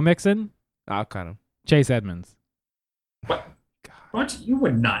in. Joe Mixon. I'll cut him. Chase Edmonds. What? You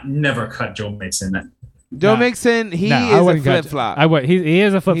would never cut Joe Mixon. Joe No. Mixon, he No, I is a wouldn't cut- flip flop. I would. He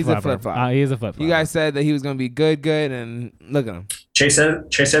is a flip He's a flopper. flip-flop. He is a flip flop. You guys said that he was gonna be good, and look at him. Chase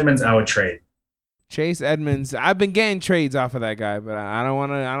Edmonds, I would trade. Chase Edmonds. I've been getting trades off of that guy, but I don't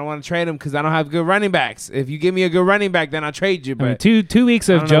want to. I don't want to trade him because I don't have good running backs. If you give me a good running back, then I'll trade you. I mean, But two weeks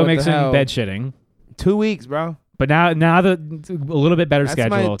I of don't know Joe what the Mixon hell. bed shitting. 2 weeks, bro. But now a little bit better That's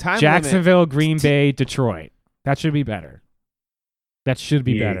my schedule. time Jacksonville, Green Bay, Detroit. That should be better. That should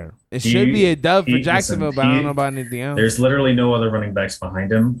be Yeah. better. It should be a dub for listen, Jacksonville, but I don't know about anything else. There's literally no other running backs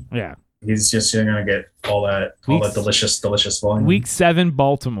behind him. Yeah. He's just going to get all that delicious volume. Week 7,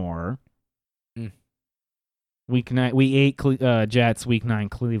 Baltimore. Mm. Week 8, Jets. Week 9,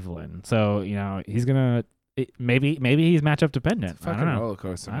 Cleveland. So he's gonna maybe he's matchup dependent. I Fucking don't know. roller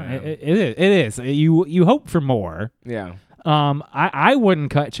coaster, man. It is. You hope for more. Yeah. I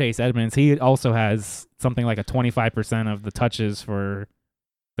wouldn't cut Chase Edmonds. He also has something like a 25% of the touches for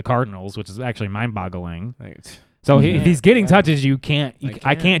the Cardinals, which is actually mind-boggling. So if he's getting touches,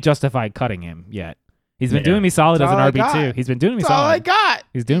 I can't justify cutting him yet. He's been doing me solid as That's an all I RB2. got. He's been doing me That's all I solid. got.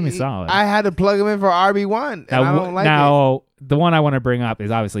 He's doing me solid. I had to plug him in for RB1, and I don't like it. The one I want to bring up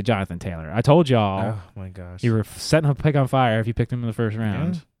is obviously Jonathan Taylor. I told y'all Oh my gosh. you were setting a pick on fire if you picked him in the first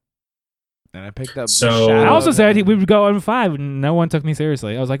round. And I picked up. So- the shadow I also of said him. we would go 0-5, and no one took me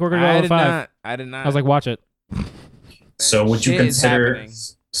seriously. I was like, we're gonna go 0-5. I did not. I was like, watch it. So would you Shit is consider? happening.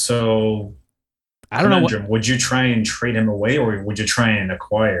 So I don't know what. conundrum, would you try and trade him away, or would you try and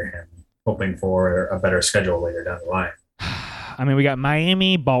acquire him, hoping for a better schedule later down the line? I mean, we got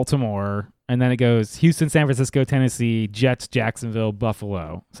Miami, Baltimore, and then it goes Houston, San Francisco, Tennessee, Jets, Jacksonville,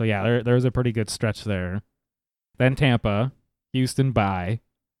 Buffalo. So yeah, there's a pretty good stretch there. Then Tampa, Houston, bye.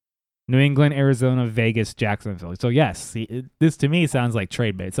 New England, Arizona, Vegas, Jacksonville. So yes, this to me sounds like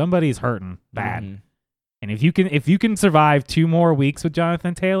trade bait. Somebody's hurting bad. Mhm. And if you can survive 2 more weeks with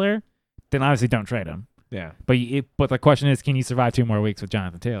Jonathan Taylor, then obviously don't trade him. Yeah. But the question is, can you survive 2 more weeks with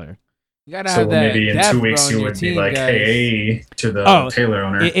Jonathan Taylor? You gotta So have that maybe in depth, 2 weeks bro, on you your would be team, like, guys. hey, to the Taylor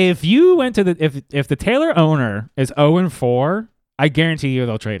owner. If you went to if the Taylor owner is 0-4, I guarantee you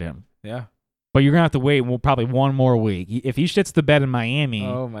they'll trade him. Yeah. But you're gonna have to wait probably 1 more week. If he shits the bed in Miami,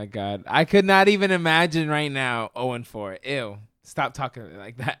 Oh my god. I could not even imagine right now 0-4. Ew. Stop talking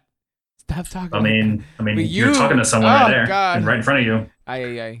like that. Stop talking. I mean, But you're you- talking to someone oh, right there, God. and right in front of you.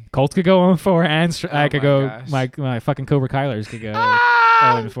 Aye. Colts could go 0-4, and I could my go. gosh. My fucking Cobra Kylers could go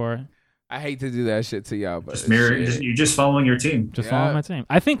Ah! 0-4. I hate to do that shit to y'all, but Just mirror. You're just following your team. Just Yeah. follow my team.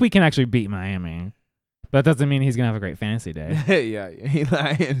 I think we can actually beat Miami. But that doesn't mean he's gonna have a great fantasy day. yeah, he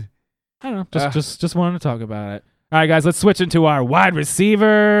lying. I don't know. Just wanted to talk about it. All right, guys, let's switch into our wide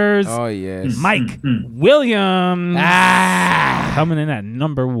receivers. Oh yes. Mike Williams coming in at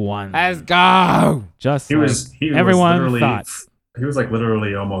number 1. Let's go. Just He like was. He everyone was literally, thought. He was like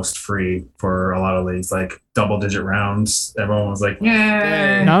literally almost free for a lot of leagues, like double-digit rounds. Everyone was like,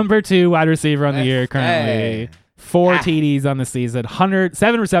 yeah. Number 2 wide receiver on the year currently. 4 TDs on the season.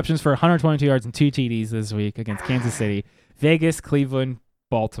 7 receptions for 122 yards and 2 TDs this week against Kansas City, Vegas, Cleveland,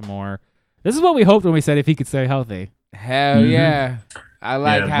 Baltimore. This is what we hoped when we said if he could stay healthy. Hell Mhm. yeah. I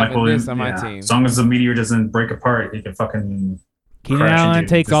like Yeah, having Michael, this on my yeah. team. As long as the meteor doesn't break apart, he can fucking. Keenan Crash Allen into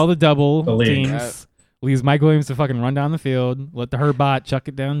takes this- all the double the league. teams. Yep. Leaves Mike Williams to fucking run down the field. Let the Herbot chuck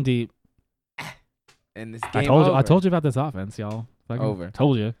it down deep. And this I game told you. over. I told you about this offense, y'all. Fucking Over.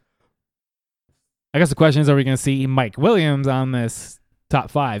 Told you. I guess the question is, are we going to see Mike Williams on this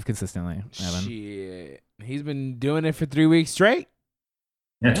top 5 consistently, Evan? Shit. He's been doing it for 3 weeks straight.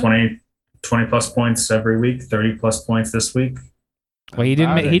 Yeah, 20 plus points every week, 30 plus points this week. Well, he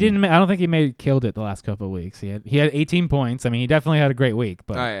didn't. About it. He didn't. I don't think he killed it the last couple of weeks. He had 18 points. I mean, he definitely had a great week.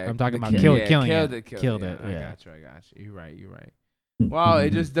 But Oh, yeah. I'm talking about Yeah, killing killed it. it. Killed it. I Yeah. got you. You're right. Well, it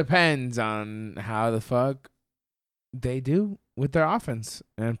just depends on how the fuck they do with their offense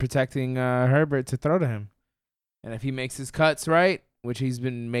and protecting Herbert to throw to him. And if he makes his cuts right, which he's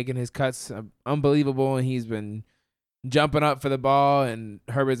been making his cuts unbelievable, and he's been jumping up for the ball, and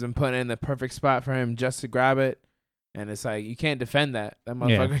Herbert's been putting in the perfect spot for him just to grab it. And it's like, you can't defend that. That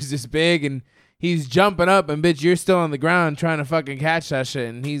motherfucker's just big, and he's jumping up and bitch, you're still on the ground trying to fucking catch that shit,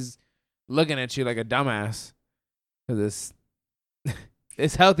 and he's looking at you like a dumbass. Cause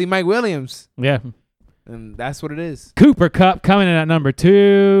it's healthy Mike Williams, Yeah. and that's what it is. Cooper Kupp coming in at number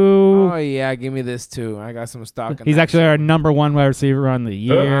 2. Oh yeah, give me this too. I got some stock. In He's that actually shit. our number 1 wide receiver on the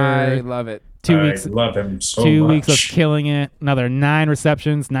year. I love it. 2 I weeks. love him so 2 much. weeks of killing it. Another 9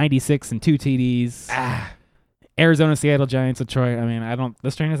 receptions, 96 and 2 TDs. Arizona, Seattle, Giants, Detroit. I mean,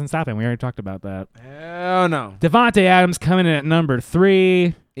 this train isn't stopping. We already talked about that. Hell no. Devontae Adams coming in at number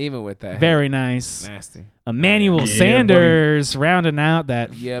 3. Even with that, Very nice. nasty. Emmanuel Yeah, Sanders rounding out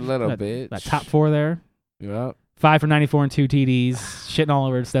that Yeah, a little bit. that top 4 there. Yep. 5 for 94 and 2 TDs. Shitting all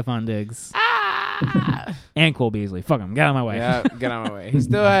over Stephon Diggs. And Cole Beasley. Fuck him. Get out of my way. Yeah, get out of my way. He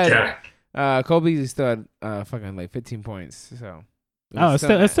still had Yeah. Cole Beasley still had fucking like 15 points. So Oh,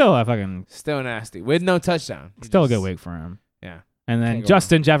 it's still a fucking still nasty with no touchdown. He still a just- good week for him. Yeah. And then Can't go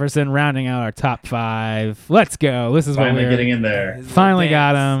Justin Jefferson rounding out our top 5. Let's go. This is Finally what getting in there. His little finally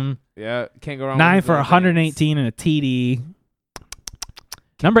got dance. him. Yeah, can't go wrong. 9 with his for little 118 and a TD.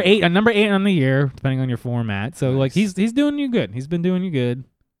 Number 8 on the year, depending on your format. So like Nice. he's doing you good. He's been doing you good.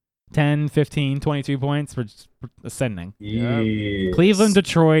 10, 15, 22 points for ascending. Yes. Cleveland,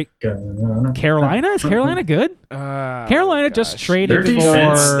 Detroit, Gonna- Carolina. Is Carolina good? dance. Carolina just gosh. traded Their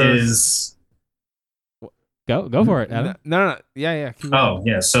defense for is. Go for it, Adam. No. Yeah. Keep going. Oh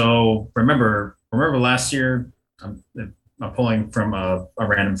yeah. So remember last year. I'm pulling from a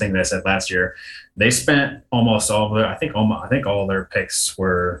random thing that I said last year. They spent almost all of their. I think all their picks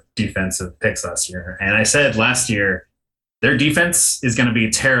were defensive picks last year. And I said last year, their defense is going to be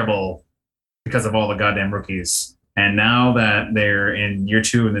terrible because of all the goddamn rookies. And now that they're in year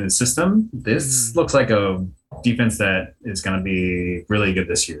 2 in the system, this looks like a defense that is going to be really good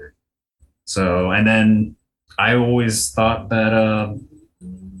this year. So, and then I always thought that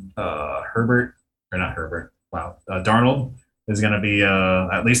Darnold is going to be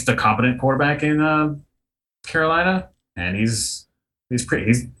at least a competent quarterback in Carolina, and he's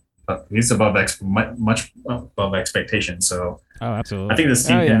above much above expectation. So Oh, absolutely. I think this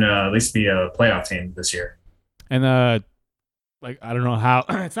team Oh, yeah. can at least be a playoff team this year. And like I don't know how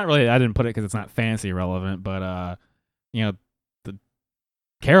it's not really. I didn't put it because it's not fantasy relevant, but the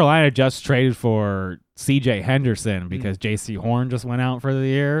Carolina just traded for C.J. Henderson because J.C. Horn just went out for the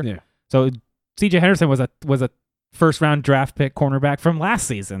year. Yeah. So C.J. Henderson was a first round draft pick cornerback from last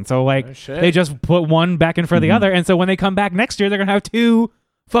season. So like Oh, shit. they just put one back in for the Mhm. other, and so when they come back next year, they're gonna have 2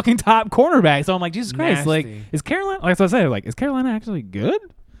 fucking top cornerbacks. So I'm like, Jesus Christ, like Nasty. is Carolina? Like I said, like is Carolina actually good?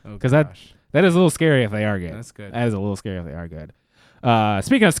 Oh, 'cause that- gosh. That is a little scary if they are good. That's good. That is a little scary if they are good.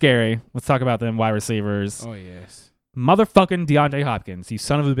 Speaking of scary, let's talk about them wide receivers. Oh yes. Motherfucking DeAndre Hopkins, you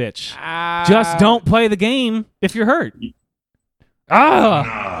son of a bitch. Ah. Just don't play the game if you're hurt.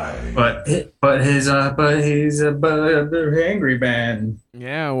 But he's a angry man.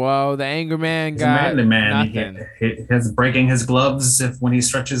 Yeah. Well, the angry man He's a got manly man. nothing. He has breaking his gloves when he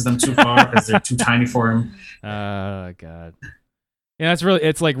stretches them too far because they're too tiny for him. Oh god. Yeah,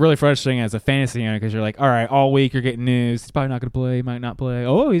 it's like really frustrating as a fantasy owner because you're like, all right, all week you're getting news. He's probably not gonna play. He might not play.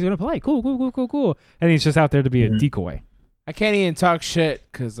 Oh, he's gonna play. Cool. And he's just out there to be a Mhm. decoy. I can't even talk shit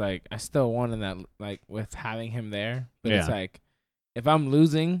because like I still won in that like with having him there. But it's Yeah. like if I'm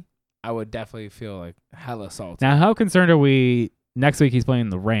losing, I would definitely feel like hella salty. Now, how concerned are we? Next week he's playing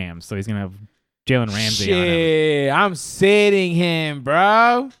the Rams, so he's gonna have Jalen Ramsey on him. Shit, I'm sitting him,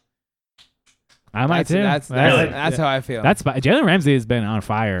 bro. I might too. That's how I feel. That's Jalen Ramsey has been on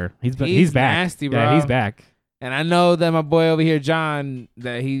fire. He's back. nasty, bro. Yeah, he's back. And I know that my boy over here, John,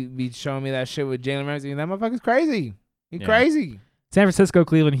 that he be showing me that shit with Jalen Ramsey. And that motherfucker's crazy. He's Yeah. crazy. San Francisco,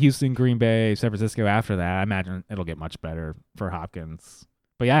 Cleveland, Houston, Green Bay, San Francisco. After that, I imagine it'll get much better for Hopkins.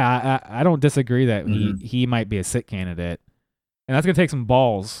 But yeah, I don't disagree that he might be a sit candidate, and that's gonna take some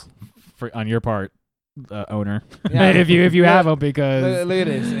balls on your part, owner, Yeah. if you have him Look, because look at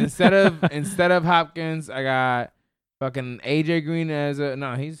this. Instead of Hopkins, I got fucking AJ Green as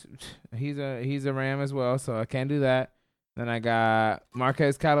he's a Ram as well, so I can't do that. Then I got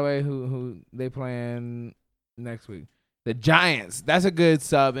Marquez Callaway who they playing next week. The Giants. That's a good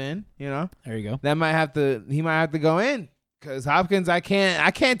sub in, there you go. He might have to go in cuz Hopkins I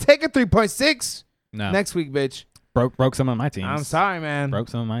can't take a 3.6 No, next week, bitch. broke some of my teams. I'm sorry, man. Broke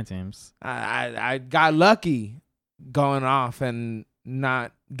some of my teams. I got lucky going off and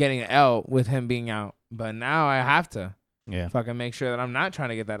not getting an L with him being out. But now I have to Yeah. fucking make sure that I'm not trying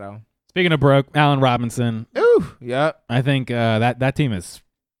to get that L. Speaking of broke, Allen Robinson. Ooh, yep. I think that team is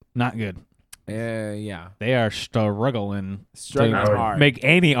not good. Yeah. They are struggling Struggling to hard. make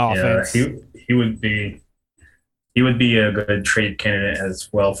any offense. Yeah, he would be a good trade candidate as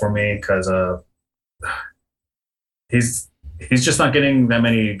well for me because he's just not getting that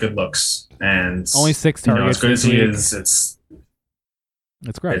many good looks, and Only 6 you know, targets. as good as this he week. is,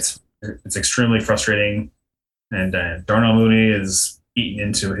 It's great. it's extremely frustrating. And Darnell Mooney is eating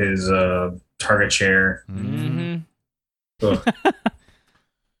into his target share. Mm-hmm. Ugh.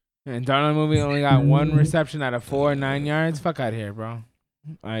 And Darnell Mooney only got 1 reception out of 4, 9 yards. Fuck out of here, bro.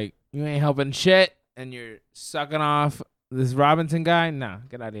 Like, you ain't helping shit, and you're sucking off this Robinson guy. Nah,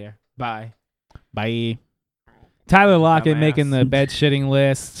 get out of here. Bye. Bye. Tyler Lockett Dumbass. making the bed shitting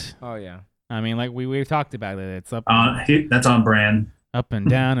list. Oh yeah. I mean, like we've talked about it. It's up, That's on brand. up and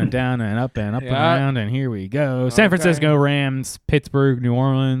down and down and up and up and Yeah. around, and here we go. San Francisco Rams, Pittsburgh, New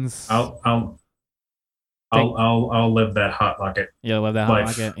Orleans. I'll live that hot Lockett. You love that hot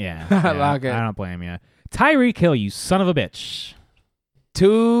Life. Lockett? Yeah. Hot yeah. Lockett. I don't blame you. Tyreek Hill, you son of a bitch.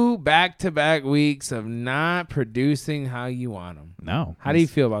 2 back-to-back weeks of not producing how you want them. No. How do you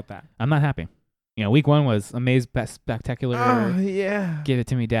feel about that? I'm not happy. You know, week 1 was amazing, spectacular. Oh yeah. Give it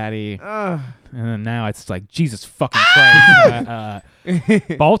to me, daddy. Oh. And then now it's like, Jesus fucking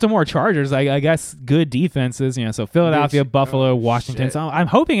Christ. Baltimore Chargers, I guess, good defenses. You know, so Philadelphia, Bitch. Buffalo, Oh, Washington. shit. So I'm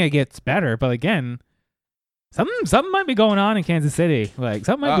hoping it gets better. But again, something might be going on in Kansas City. Like,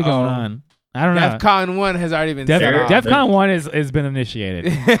 something might be going Uh-oh. on. I don't know. DEFCON 1 has already been set off. DEFCON 1 has been initiated.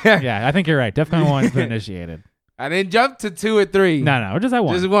 Yeah, I think you're right. DEFCON 1 has been initiated. I didn't jump to 2 or 3. No, just that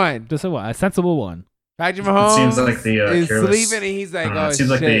one. Just 1. Just a one. A sensible one. Patrick Mahomes seems like the, is careless- sleeping and he's like, I don't know, oh it shit, seems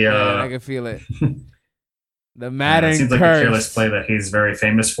like the, man, I can feel it. The It Madden seems like curse. the careless play that he's very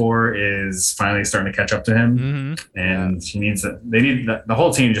famous for is finally starting to catch up to him, Mm-hmm. and he needs it. The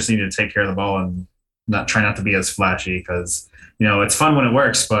whole team just needed to take care of the ball and try not to be as flashy, because you know it's fun when it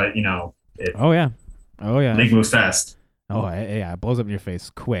works, but you know Oh yeah. league moves fast. Oh yeah, it blows up in your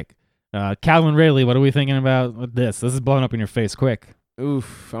face quick. Calvin Ridley, what are we thinking about with this? This is blowing up in your face quick.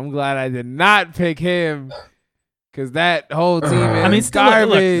 Oof, I'm glad I did not pick him because that whole team is I mean, still,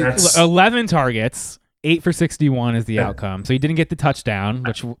 garbage. That's- 11 targets, 8 for 61 is the outcome. So he didn't get the touchdown,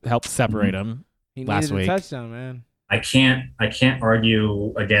 which helped separate him. He last needed week. a touchdown, man. I can't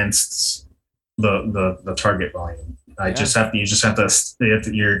argue against the target volume. You have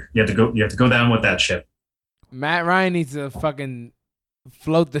to go down with that ship. Matt Ryan needs to fucking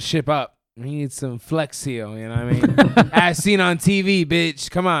float the ship up. He needs some Flex Seal, you know what I mean? As seen on TV,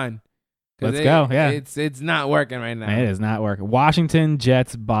 bitch. Come on. 'Cause Let's go, yeah. It's not working right now. It is not working. Washington,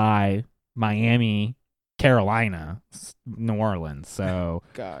 Jets by Miami, Carolina, New Orleans. So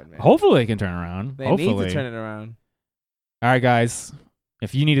God, man. hopefully they can turn around. They hopefully. need to turn it around. All right, guys.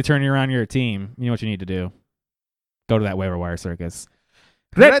 If you need to turn around your team, you know what you need to do. Go to that waiver wire circus.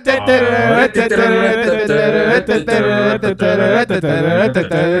 Hey.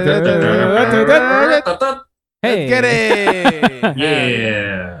 Let's get it.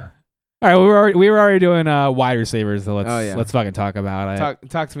 Yeah. All right, we were already doing wide receivers, so Oh, let's fucking talk about it.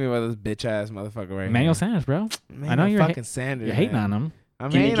 Talk to me about this bitch ass motherfucker right Emmanuel here. Sanders, bro. Emmanuel I know you're fucking Sanders. You're hating man. on him. I'm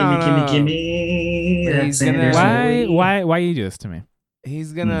Gimme, hating gimme, on gimme, him. gimme. He's That gonna- Sanders boy. Why you do this to me?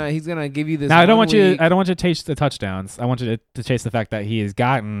 He's gonna give you this. Now I don't 1 want you. week. I don't want you to chase the touchdowns. I want you to chase the fact that he has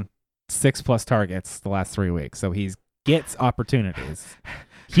gotten 6+ targets the last 3 weeks, so he gets opportunities.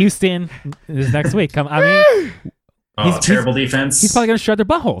 Houston is next week. I mean, Terrible defense. he's probably gonna shred their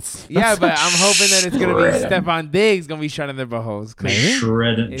buttholes. Yeah, but I'm hoping that it's gonna be Shred 'em. Stephon Diggs gonna be shredding their buttholes. 'Cause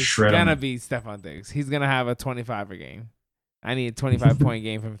Maybe. It's Shred gonna 'em. be Stephon Diggs. He's gonna have a 25 per game. I need a 25-point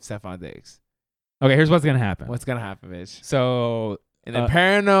game from Stephon Diggs. Okay, here's what's gonna happen. What's gonna happen, bitch? So In the in the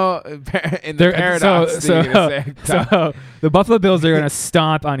they're- paradox. that you're gonna say. so the Buffalo Bills are gonna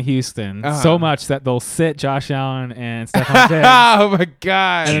stomp on Houston Uh-huh. so much that they'll sit Josh Allen and Stephon Diggs. Oh my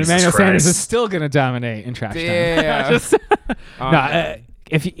god! And Jesus Emmanuel Sanders Christ. is still gonna dominate in trash Yeah. time. Just- Oh, no, man.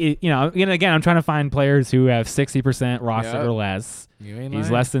 if you know, again, I'm trying to find players who have 60% roster Yep. or less. You ain't He's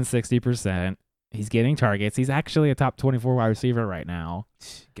lying. less than 60%. He's getting targets. He's actually a top 24 wide receiver right now.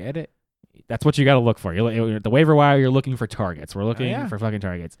 Get it? That's what you got to look for. You're the waiver wire. You're looking for targets. We're looking yeah. for fucking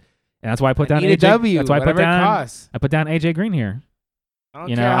targets, and that's why I put I down need a AJ. W. That's why I put whatever it down. costs. I put down AJ Green here. I don't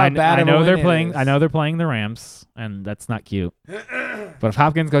You care know, how bad I of a know win they're it playing. is. I know they're playing the Rams, and that's not cute. But if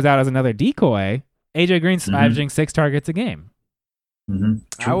Hopkins goes out as another decoy, AJ Green's Mhm. averaging 6 targets a game. Mhm.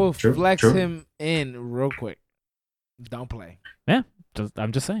 I will True, flex true. him in real quick. Don't play.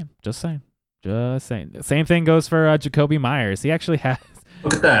 I'm just saying. The same thing goes for Jacoby Myers. He actually has.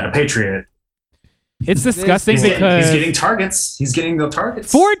 Look at that, a Patriot. It's disgusting He's because getting targets. He's getting the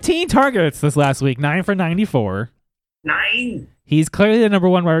targets. 14 targets this last week, 9 for 94. 9. He's clearly the number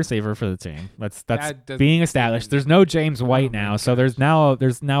one wide receiver for the team. That's That doesn't being established. There's no James White now, so there's no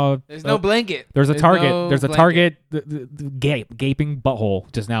blanket. There's a target. no There's a blanket. target. The gaping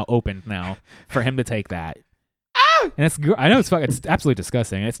butthole just now opened now for him to take that. And I know it's absolutely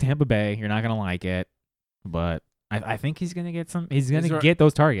disgusting. It's Tampa Bay. You're not gonna like it, but I think he's gonna get some. He's gonna get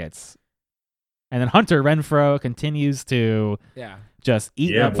those targets. And then Hunter Renfrow continues to just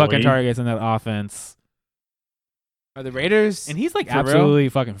eat up fucking targets in that offense. Are the Raiders? And he's like for absolutely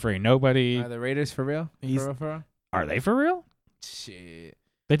fucking free. Nobody. Are the Raiders for real? For real? Are they for real? Shit.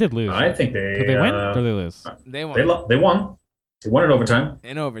 They did lose. I think they. Did they win or did they lose? They won. They won. They won in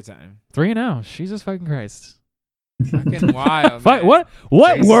overtime. 3-0. Jesus fucking Christ. Fucking wild. Fuck, man.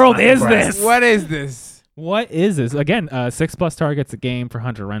 what Jesus world fucking is Christ. this? What is this? What is this? Again, 6+ targets a game for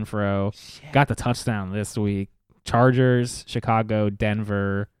Hunter Renfrow. Shit. Got the touchdown this week. Chargers, Chicago,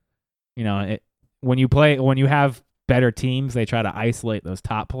 Denver. You know, when you have better teams, they try to isolate those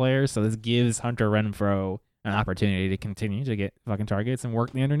top players. So this gives Hunter Renfrow an opportunity to continue to get fucking targets and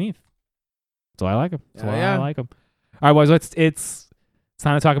work the underneath. That's why I like him. That's why I like him. All right, boys. It's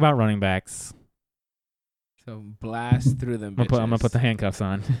time to talk about running backs. So blast through them. I'm gonna put the handcuffs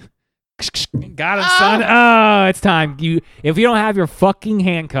on. Got him, son. Oh, it's time. If you don't have your fucking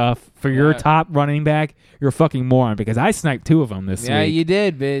handcuff for your top running back, you're a fucking moron because I sniped 2 of them this week. Yeah, you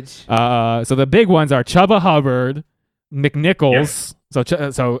did, bitch. So the big ones are Chuba Hubbard, McNichols.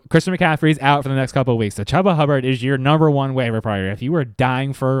 Yep. So Christian McCaffrey's out for the next couple of weeks. So Chuba Hubbard is your number one waiver priority. If you were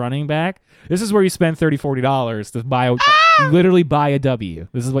dying for a running back, this is where you spend $30, $40 to buy literally buy a W.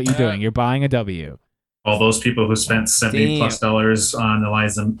 This is what you're doing. You're buying a W. All those people who spent $70+ on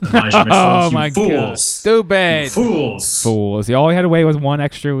Elijah Mitchell, Oh you my fools. God. You Stupid. fools. All he had away was one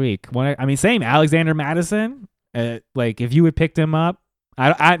extra week. Same Alexander Madison. Like if you had picked him up,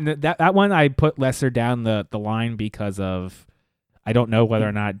 that one I put lesser down the line because of I don't know whether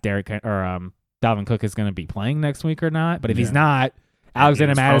or not Dalvin Cook is going to be playing next week or not. But if he's not,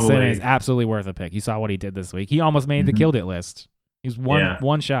 Alexander Madison is absolutely worth a pick. You saw what he did this week. He almost made the killed it list. He's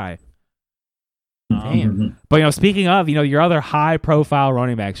one shy. Damn. But speaking of, your other high-profile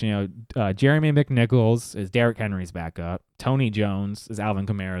running backs, Jeremy McNichols is Derrick Henry's backup. Tony Jones is Alvin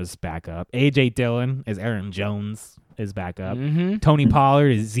Kamara's backup. A.J. Dillon is Aaron Jones' backup. Tony Pollard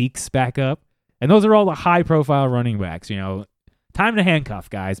is Zeke's backup. And those are all the high-profile running backs. Time to handcuff,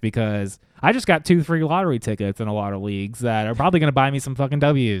 guys, because I just got 2 free lottery tickets in a lot of leagues that are probably going to buy me some fucking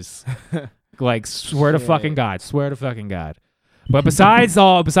W's. Like, swear to fucking God. But besides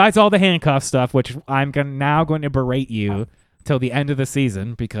all the handcuff stuff, which I'm now going to berate you till the end of the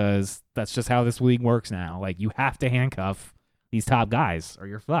season because that's just how this league works now. Like you have to handcuff these top guys or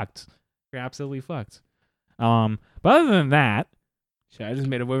you're fucked. You're absolutely fucked. But other than that, shit, I just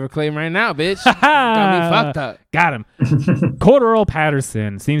made a waiver claim right now, bitch. Got me fucked up. Got him. Cordero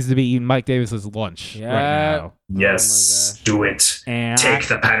Patterson seems to be eating Mike Davis's lunch right now. Yes, do it. And take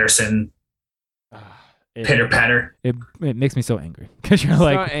the Patterson. Pitter patter. It makes me so angry because you're so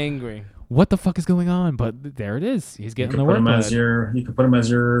like angry. What the fuck is going on? But there it is. He's getting the work. You can put him as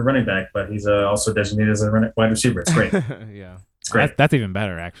your running back, but he's also designated as a wide receiver. It's great. Yeah, it's great. That's even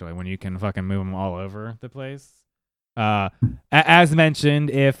better actually when you can fucking move them all over the place. As mentioned,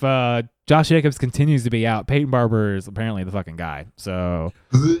 if Josh Jacobs continues to be out, Peyton Barber is apparently the fucking guy. So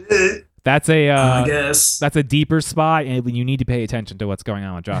that's I guess that's a deeper spot, and you need to pay attention to what's going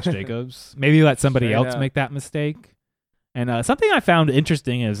on with Josh Jacobs. Maybe let somebody else make that mistake. And something I found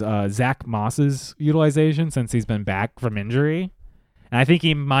interesting is Zach Moss's utilization since he's been back from injury, and I think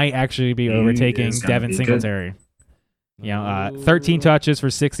he might actually be overtaking Devin Singletary. 13 touches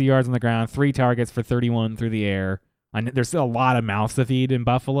for 60 yards on the ground, 3 targets for 31 through the air. And there's still a lot of mouths to feed in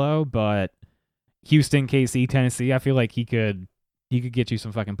Buffalo, but Houston, KC, Tennessee, I feel like he could get you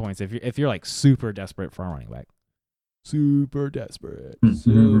some fucking points if you're like super desperate for a running back. Super desperate.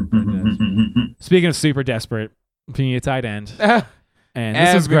 Speaking of super desperate, you need a tight end. And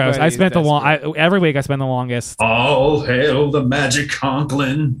this is gross. I spent every week I spend the longest. All hail the Magic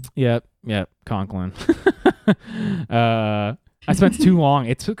Conklin. Yep, Conklin. I spent too long.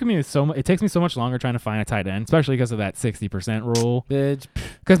 It takes me so much longer trying to find a tight end, especially because of that 60% rule. Bitch.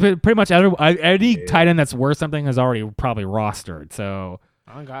 Because pretty much any tight end that's worth something is already probably rostered. So,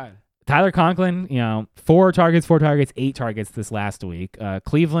 oh god, Tyler Conklin, 4 targets, 8 targets this last week.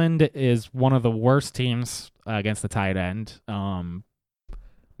 Cleveland is one of the worst teams against the tight end.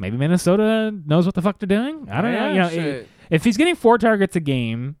 Maybe Minnesota knows what the fuck they're doing. I don't know. If he's getting 4 targets a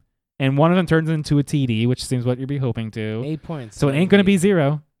game and one of them turns into a TD, which seems what you'd be hoping to, 8 points. so it ain't going to be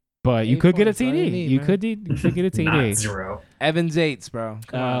 0. but you 8 could get a points, all you TD. need, You man. could get a Not TD. 0. Evans Yates, bro.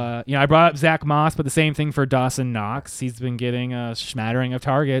 Come on. I brought up Zach Moss, but the same thing for Dawson Knox. He's been getting a smattering of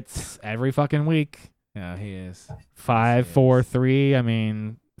targets every fucking week. Yeah, he is. 5, 4, 3. I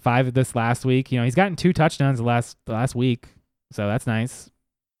mean, 5 this last week. He's gotten 2 touchdowns the last week, so that's nice.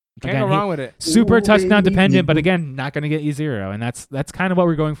 Can't Again, go wrong with it. Super Ooh, touchdown baby. dependent, but again, not going to get you 0, and that's kind of what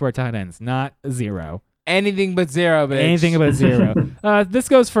we're going for at tight ends, not 0. Anything but 0, bitch. Anything but 0. This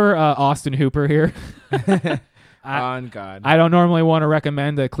goes for Austin Hooper here. On God. I don't normally want to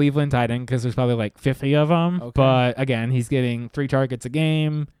recommend a Cleveland tight end because there's probably like 50 of them. Okay. But again, he's getting 3 targets a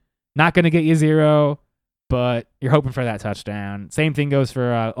game. Not going to get you 0, but you're hoping for that touchdown. Same thing goes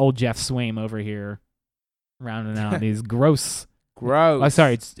for old Jeff Swaim over here, rounding out these gross. Gross. Oh,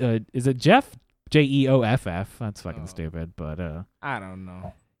 sorry. It's, is it Jeff? Jeoff. That's fucking Oh. stupid. But I don't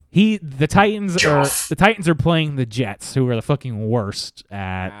know. the Titans Jeff. are playing the Jets, who are the fucking worst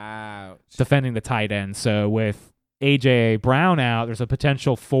at Ouch. defending the tight end. So with AJ Brown out, there's a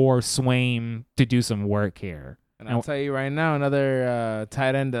potential for Swaim to do some work here. And I'll tell you right now, another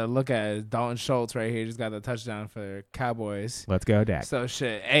tight end to look at is Dalton Schultz right here. Just got the touchdown for Cowboys. Let's go, Dak. So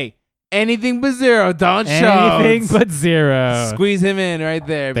shit. Hey, anything but 0. Dalton Anything Schultz. but 0. Squeeze him in right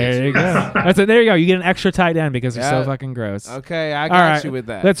there. There bitch. you go. That's it. There you go. You get an extra tight end because they're so Yeah. fucking gross. Okay, I All got right, you with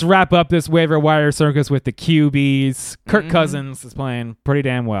that. Let's wrap up this waiver wire circus with the QBs. Kirk Mhm. Cousins is playing pretty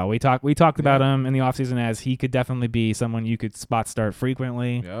damn well. We talked about him in the offseason as he could definitely be someone you could spot start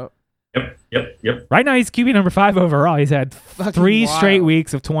frequently. Yep. Yep. Right now, he's QB number 5 overall. He's had Fucking 3 wild. straight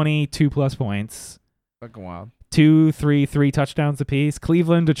weeks of 22 plus points. Fucking wild. 2, 3 touchdowns apiece.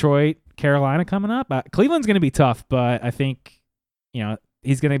 Cleveland, Detroit, Carolina coming up. Cleveland's going to be tough, but I think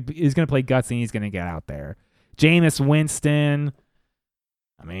he's going to play gutsy and he's going to get out there. Jameis Winston.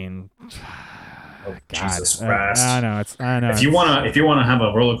 I mean, Oh, God, Jesus Christ. I know. If you wanna have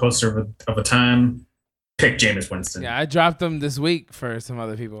a roller coaster of a time, pick Jameis Winston. Yeah, I dropped him this week for some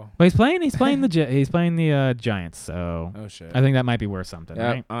other people. But he's playing the Giants, so Oh shit. I think that might be worth something, Yep.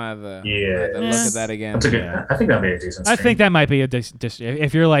 right? I'll have to Yeah. look at that again. That's a good. Yeah. I think that'd be a decent. I stream. think that might be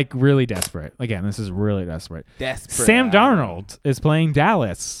if you're like really desperate. Again, this is really desperate. Desperate. Sam Darnold is playing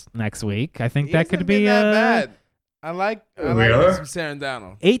Dallas next week. I think He that hasn't could be been that bad. I like Really? some Sam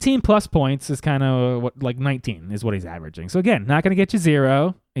Darnold. 18 plus points is kind of what, like 19 is what he's averaging. So again, not going to get you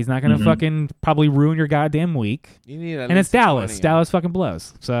 0. He's not going to Mhm. fucking probably ruin your goddamn week. You need at And it's least a Dallas. 20. Dallas fucking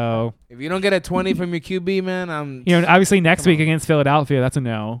blows. So, If you don't get a 20 from your QB, man, I'm. obviously next Come week on. against Philadelphia, that's a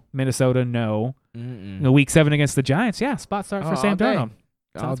no. Minnesota, no. Mm-mm. Week 7 against the Giants, yeah, spot start for Oh, Sam all day. Darnold.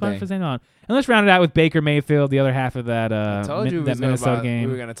 All Spot day. for Sam Darnold. And let's round it out with Baker Mayfield, the other half of that I told you we that was gonna Minnesota about- game. We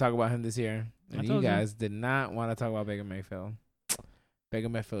were going to talk about him this year. I And told you you. guys did not want to talk about Baker Mayfield. Baker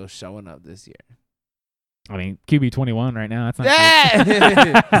Mayfield is showing up this year. I mean, QB 21 right now. That's not Yeah!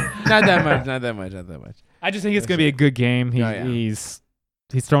 Not that much. I just think it's going to be a good game. Oh, yeah. He's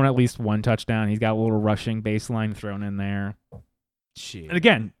thrown at least 1 touchdown. He's got a little rushing baseline thrown in there. Shit. And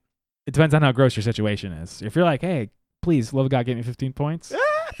again, it depends on how gross your situation is. If you're like, hey, please, love of God, get me 15 points.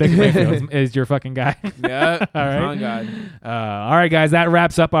 Baker Mayfield is your fucking guy. Yeah. All right. Oh, God. All right, guys. That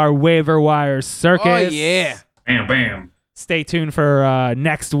wraps up our waiver wire circus. Oh, yeah. Bam. Stay tuned for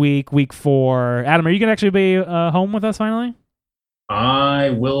next week, week 4. Adam, are you going to actually be home with us finally? I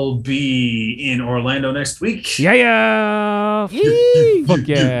will be in Orlando next week. Yeah. Fuck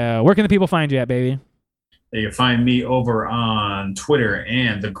yeah. Where can the people find you at, baby? You can find me over on Twitter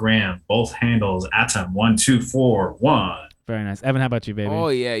and the Gram, both handles Atom1241. Very nice. Evan, how about you, baby? Oh,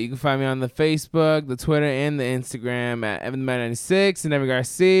 yeah. You can find me on the Facebook, the Twitter, and the Instagram at EvanTheMan96 and Evan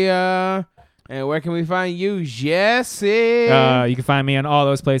Garcia. And where can we find you, Jesse? You can find me on all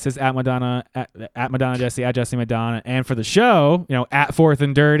those places at Madonna, at Madonna Jesse, at Jesse Madonna. And for the show, at Fourth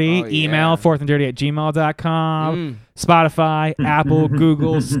and Dirty, Oh, yeah. email fourthanddirty@gmail.com, Spotify, Apple,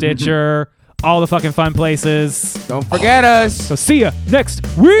 Google, Stitcher, all the fucking fun places. Don't forget us. So see ya next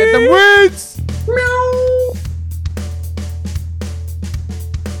week. Get the words. Meow.